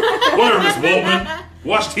beach. Whatever, Miss Waltman.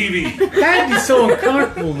 Watch TV. That'd be so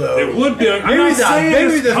uncomfortable, though. It would be. I'm Maybe not saying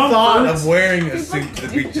maybe it's the thought comfort. of wearing a suit to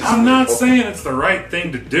the beach is I'm not saying it's the right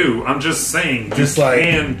thing to do. I'm just saying Just you like-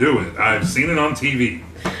 can do it. I've seen it on TV.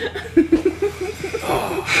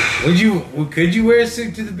 Could you wear a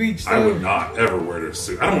suit to the beach, though? I would not ever wear a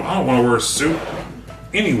suit. I don't want to wear a suit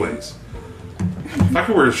anyways. If I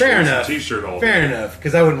could wear a Fair shorts enough. and t-shirt all Fair day. enough,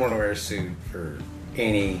 because I wouldn't want to wear a suit for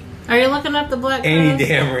any Are you looking up the Black any Crowes?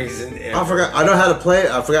 damn reason. I forgot. I know how to play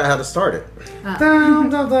it. I forgot how to start it. Dun, dun,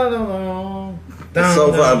 dun, dun, dun. It's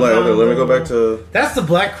so fun. I'm like, okay, let me go back to. That's the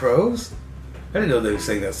Black Crowes. I didn't know they would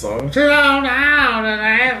sing that song. I don't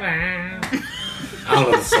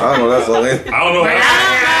know the song. I don't know. That's all. I don't know.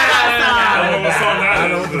 I don't know what song I that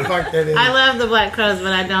don't know what the is. fuck that is. I love the Black Crowes,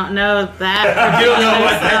 but I don't know that. You don't know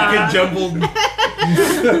what particular that song. jumbled,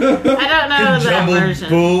 I don't know that version.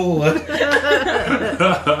 bull.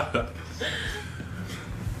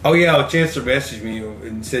 Oh yeah, Chancellor messaged me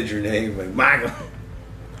and said your name, like Michael.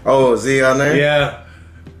 Oh, is he on there? Yeah,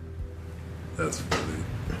 That's funny.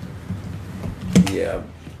 yeah.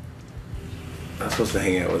 I'm supposed to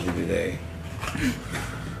hang out with you today.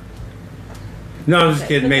 No, I'm just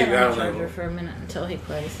kidding. Put Maybe that I on don't the charger know. for a minute until he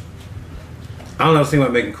plays. I don't know. I was thinking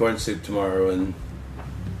about making corn soup tomorrow and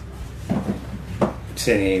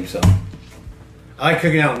sending him some. I like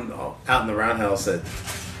cooking out in the roundhouse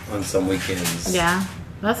on some weekends. Yeah,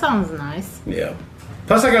 that sounds nice. Yeah.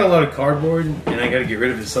 Plus, I got a lot of cardboard, and I got to get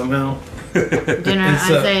rid of it somehow. Dinner And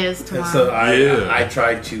so- Isaiah's and tomorrow. so Yeah. I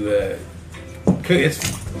tried to cook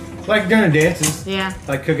it's like during the dances, Yeah,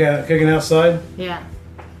 like cooking outside. yeah.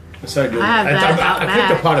 I started doing. I have that out I cooked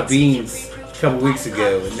back. a pot of beans a couple weeks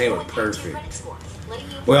ago, and they were perfect.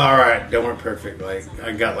 Well, all right, they weren't perfect. Like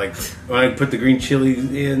I got when I put the green chili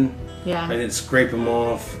in, I Yeah, didn't scrape them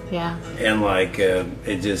off, yeah. and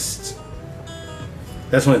it just.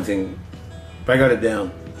 That's one thing. If I got it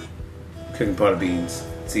down, cooking a pot of beans,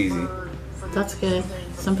 it's easy. That's good.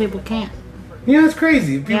 Some people can't. You know, it's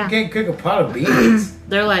crazy. People Yeah. can't cook a pot of beans.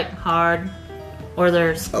 They're like hard, or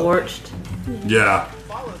they're scorched. Yeah.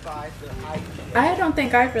 I don't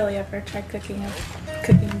think I've really ever tried cooking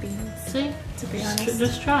beans, See, to be honest.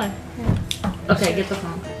 just try. Okay, get the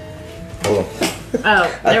phone. Hold on.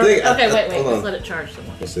 Oh, I there, think- okay. Wait. hold on. Let's let it charge some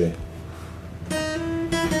more. Let's see.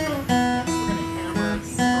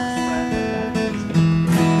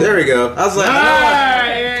 There we go. I was like,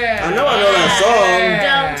 I know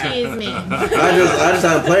that Don't tease me. song. I just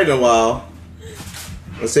haven't played it in a while.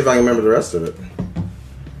 Let's see if I can remember the rest of it.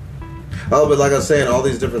 Oh, but like I was saying, all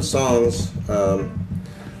these different songs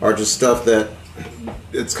are just stuff that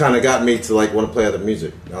it's kind of got me to like want to play other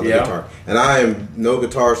music on the guitar. And I am no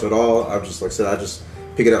guitarist at all. I'm just like I said, I just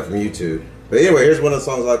pick it up from YouTube. But anyway, here's one of the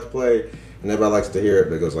songs I like to play, and everybody likes to hear it.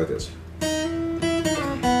 But it goes like this.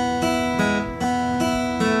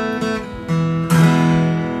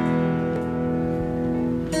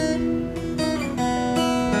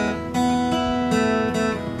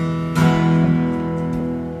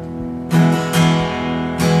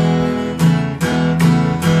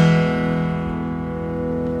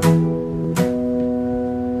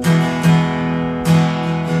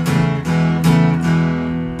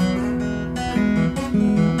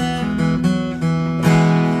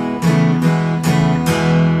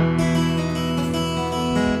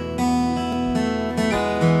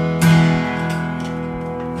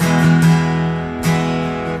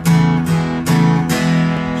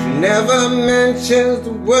 Never mentions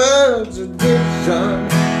the words addiction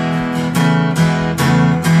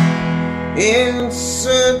in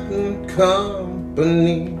certain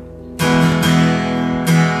company.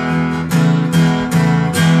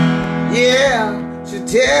 Yeah, she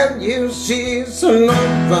tell you she's no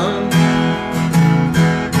fun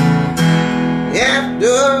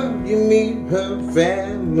after you meet her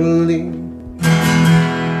family.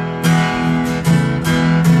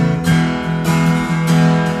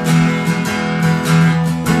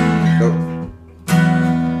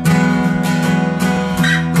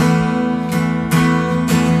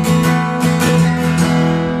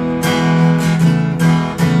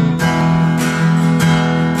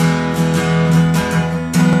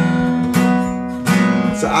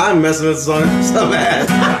 I'm messing with the song so bad.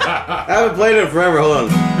 I haven't played it forever. Hold on.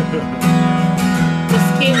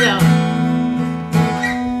 Just keep going.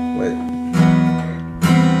 Wait.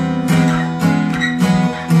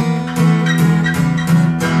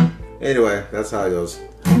 Anyway, that's how it goes.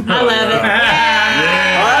 I love it.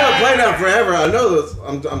 I haven't played that forever. I know this.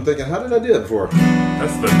 I'm thinking, how did I do that before?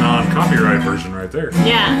 That's the non-copyright version right there.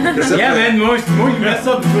 Yeah. Yeah, man. The more you mess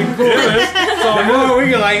up, the more we can play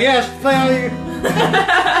all you.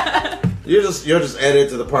 You'll just edit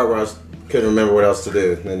to the part where I couldn't remember what else to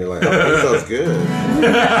do, and then you're like, oh, this sounds good.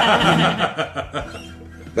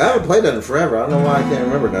 But I haven't played that in forever. I don't know why I can't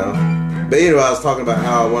remember now. But anyway, I was talking about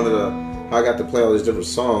how I got to play all these different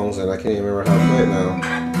songs, and I can't even remember how to play it now.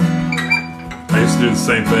 I used to do the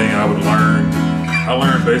same thing. I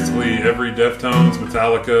learned basically every Deftones,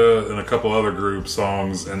 Metallica, and a couple other group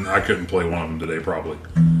songs, and I couldn't play one of them today probably.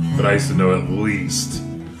 But I used to know at least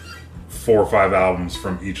 4 or 5 albums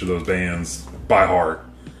from each of those bands by heart.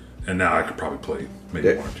 And now I could probably play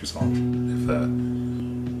maybe 1 or 2 songs, if that.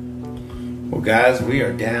 Well, guys, we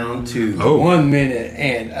are down to 1 minute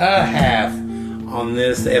and a half on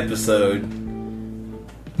this episode.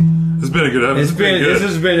 It's been a good episode. This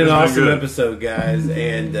has been an awesome episode, guys,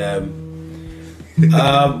 and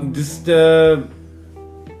just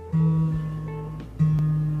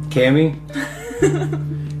Cammy,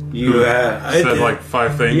 you said like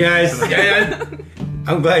 5 things. Yeah,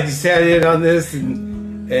 I'm glad you sat in on this,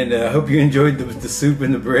 and hope you enjoyed the soup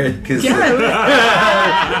and the bread. Cause, I'm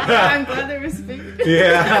glad there was food.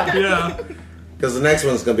 Yeah. Because the next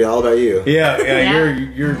one's gonna be all about you. Yeah.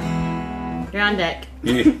 You're on deck.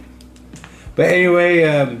 Yeah. But anyway,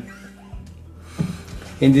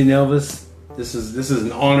 Indian Elvis, this is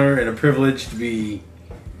an honor and a privilege to be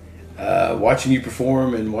watching you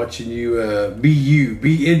perform and watching you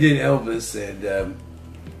be Indian Elvis,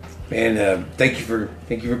 and thank you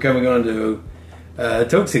for coming on to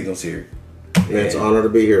Toke Signals here. Man, it's an honor to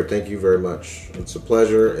be here. Thank you very much. It's a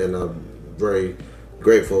pleasure, and I'm very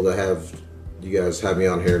grateful to have you guys have me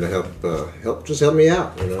on here to help me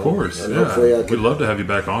out. You know? Of course, And yeah. hopefully I We'd can. love to have you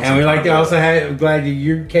back on. And we like to sometime. also have. I'm glad that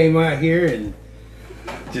you came out here and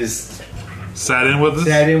just Sat in with us.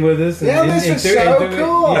 sat in with us. Yeah, and, this and is threw- so and threw it-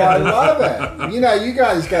 cool. yeah. I love it. You know, you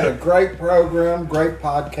guys got a great program, great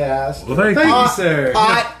podcast. Well, thank Thank you. you, sir.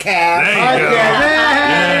 Podcast. There you go.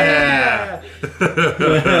 Yeah.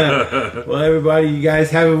 Yeah. Well, everybody, you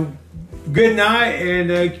guys have a good night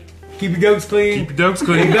and keep your dokes clean. Keep your dokes I'm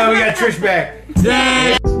clean. glad we got Trish back.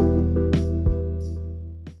 Yay!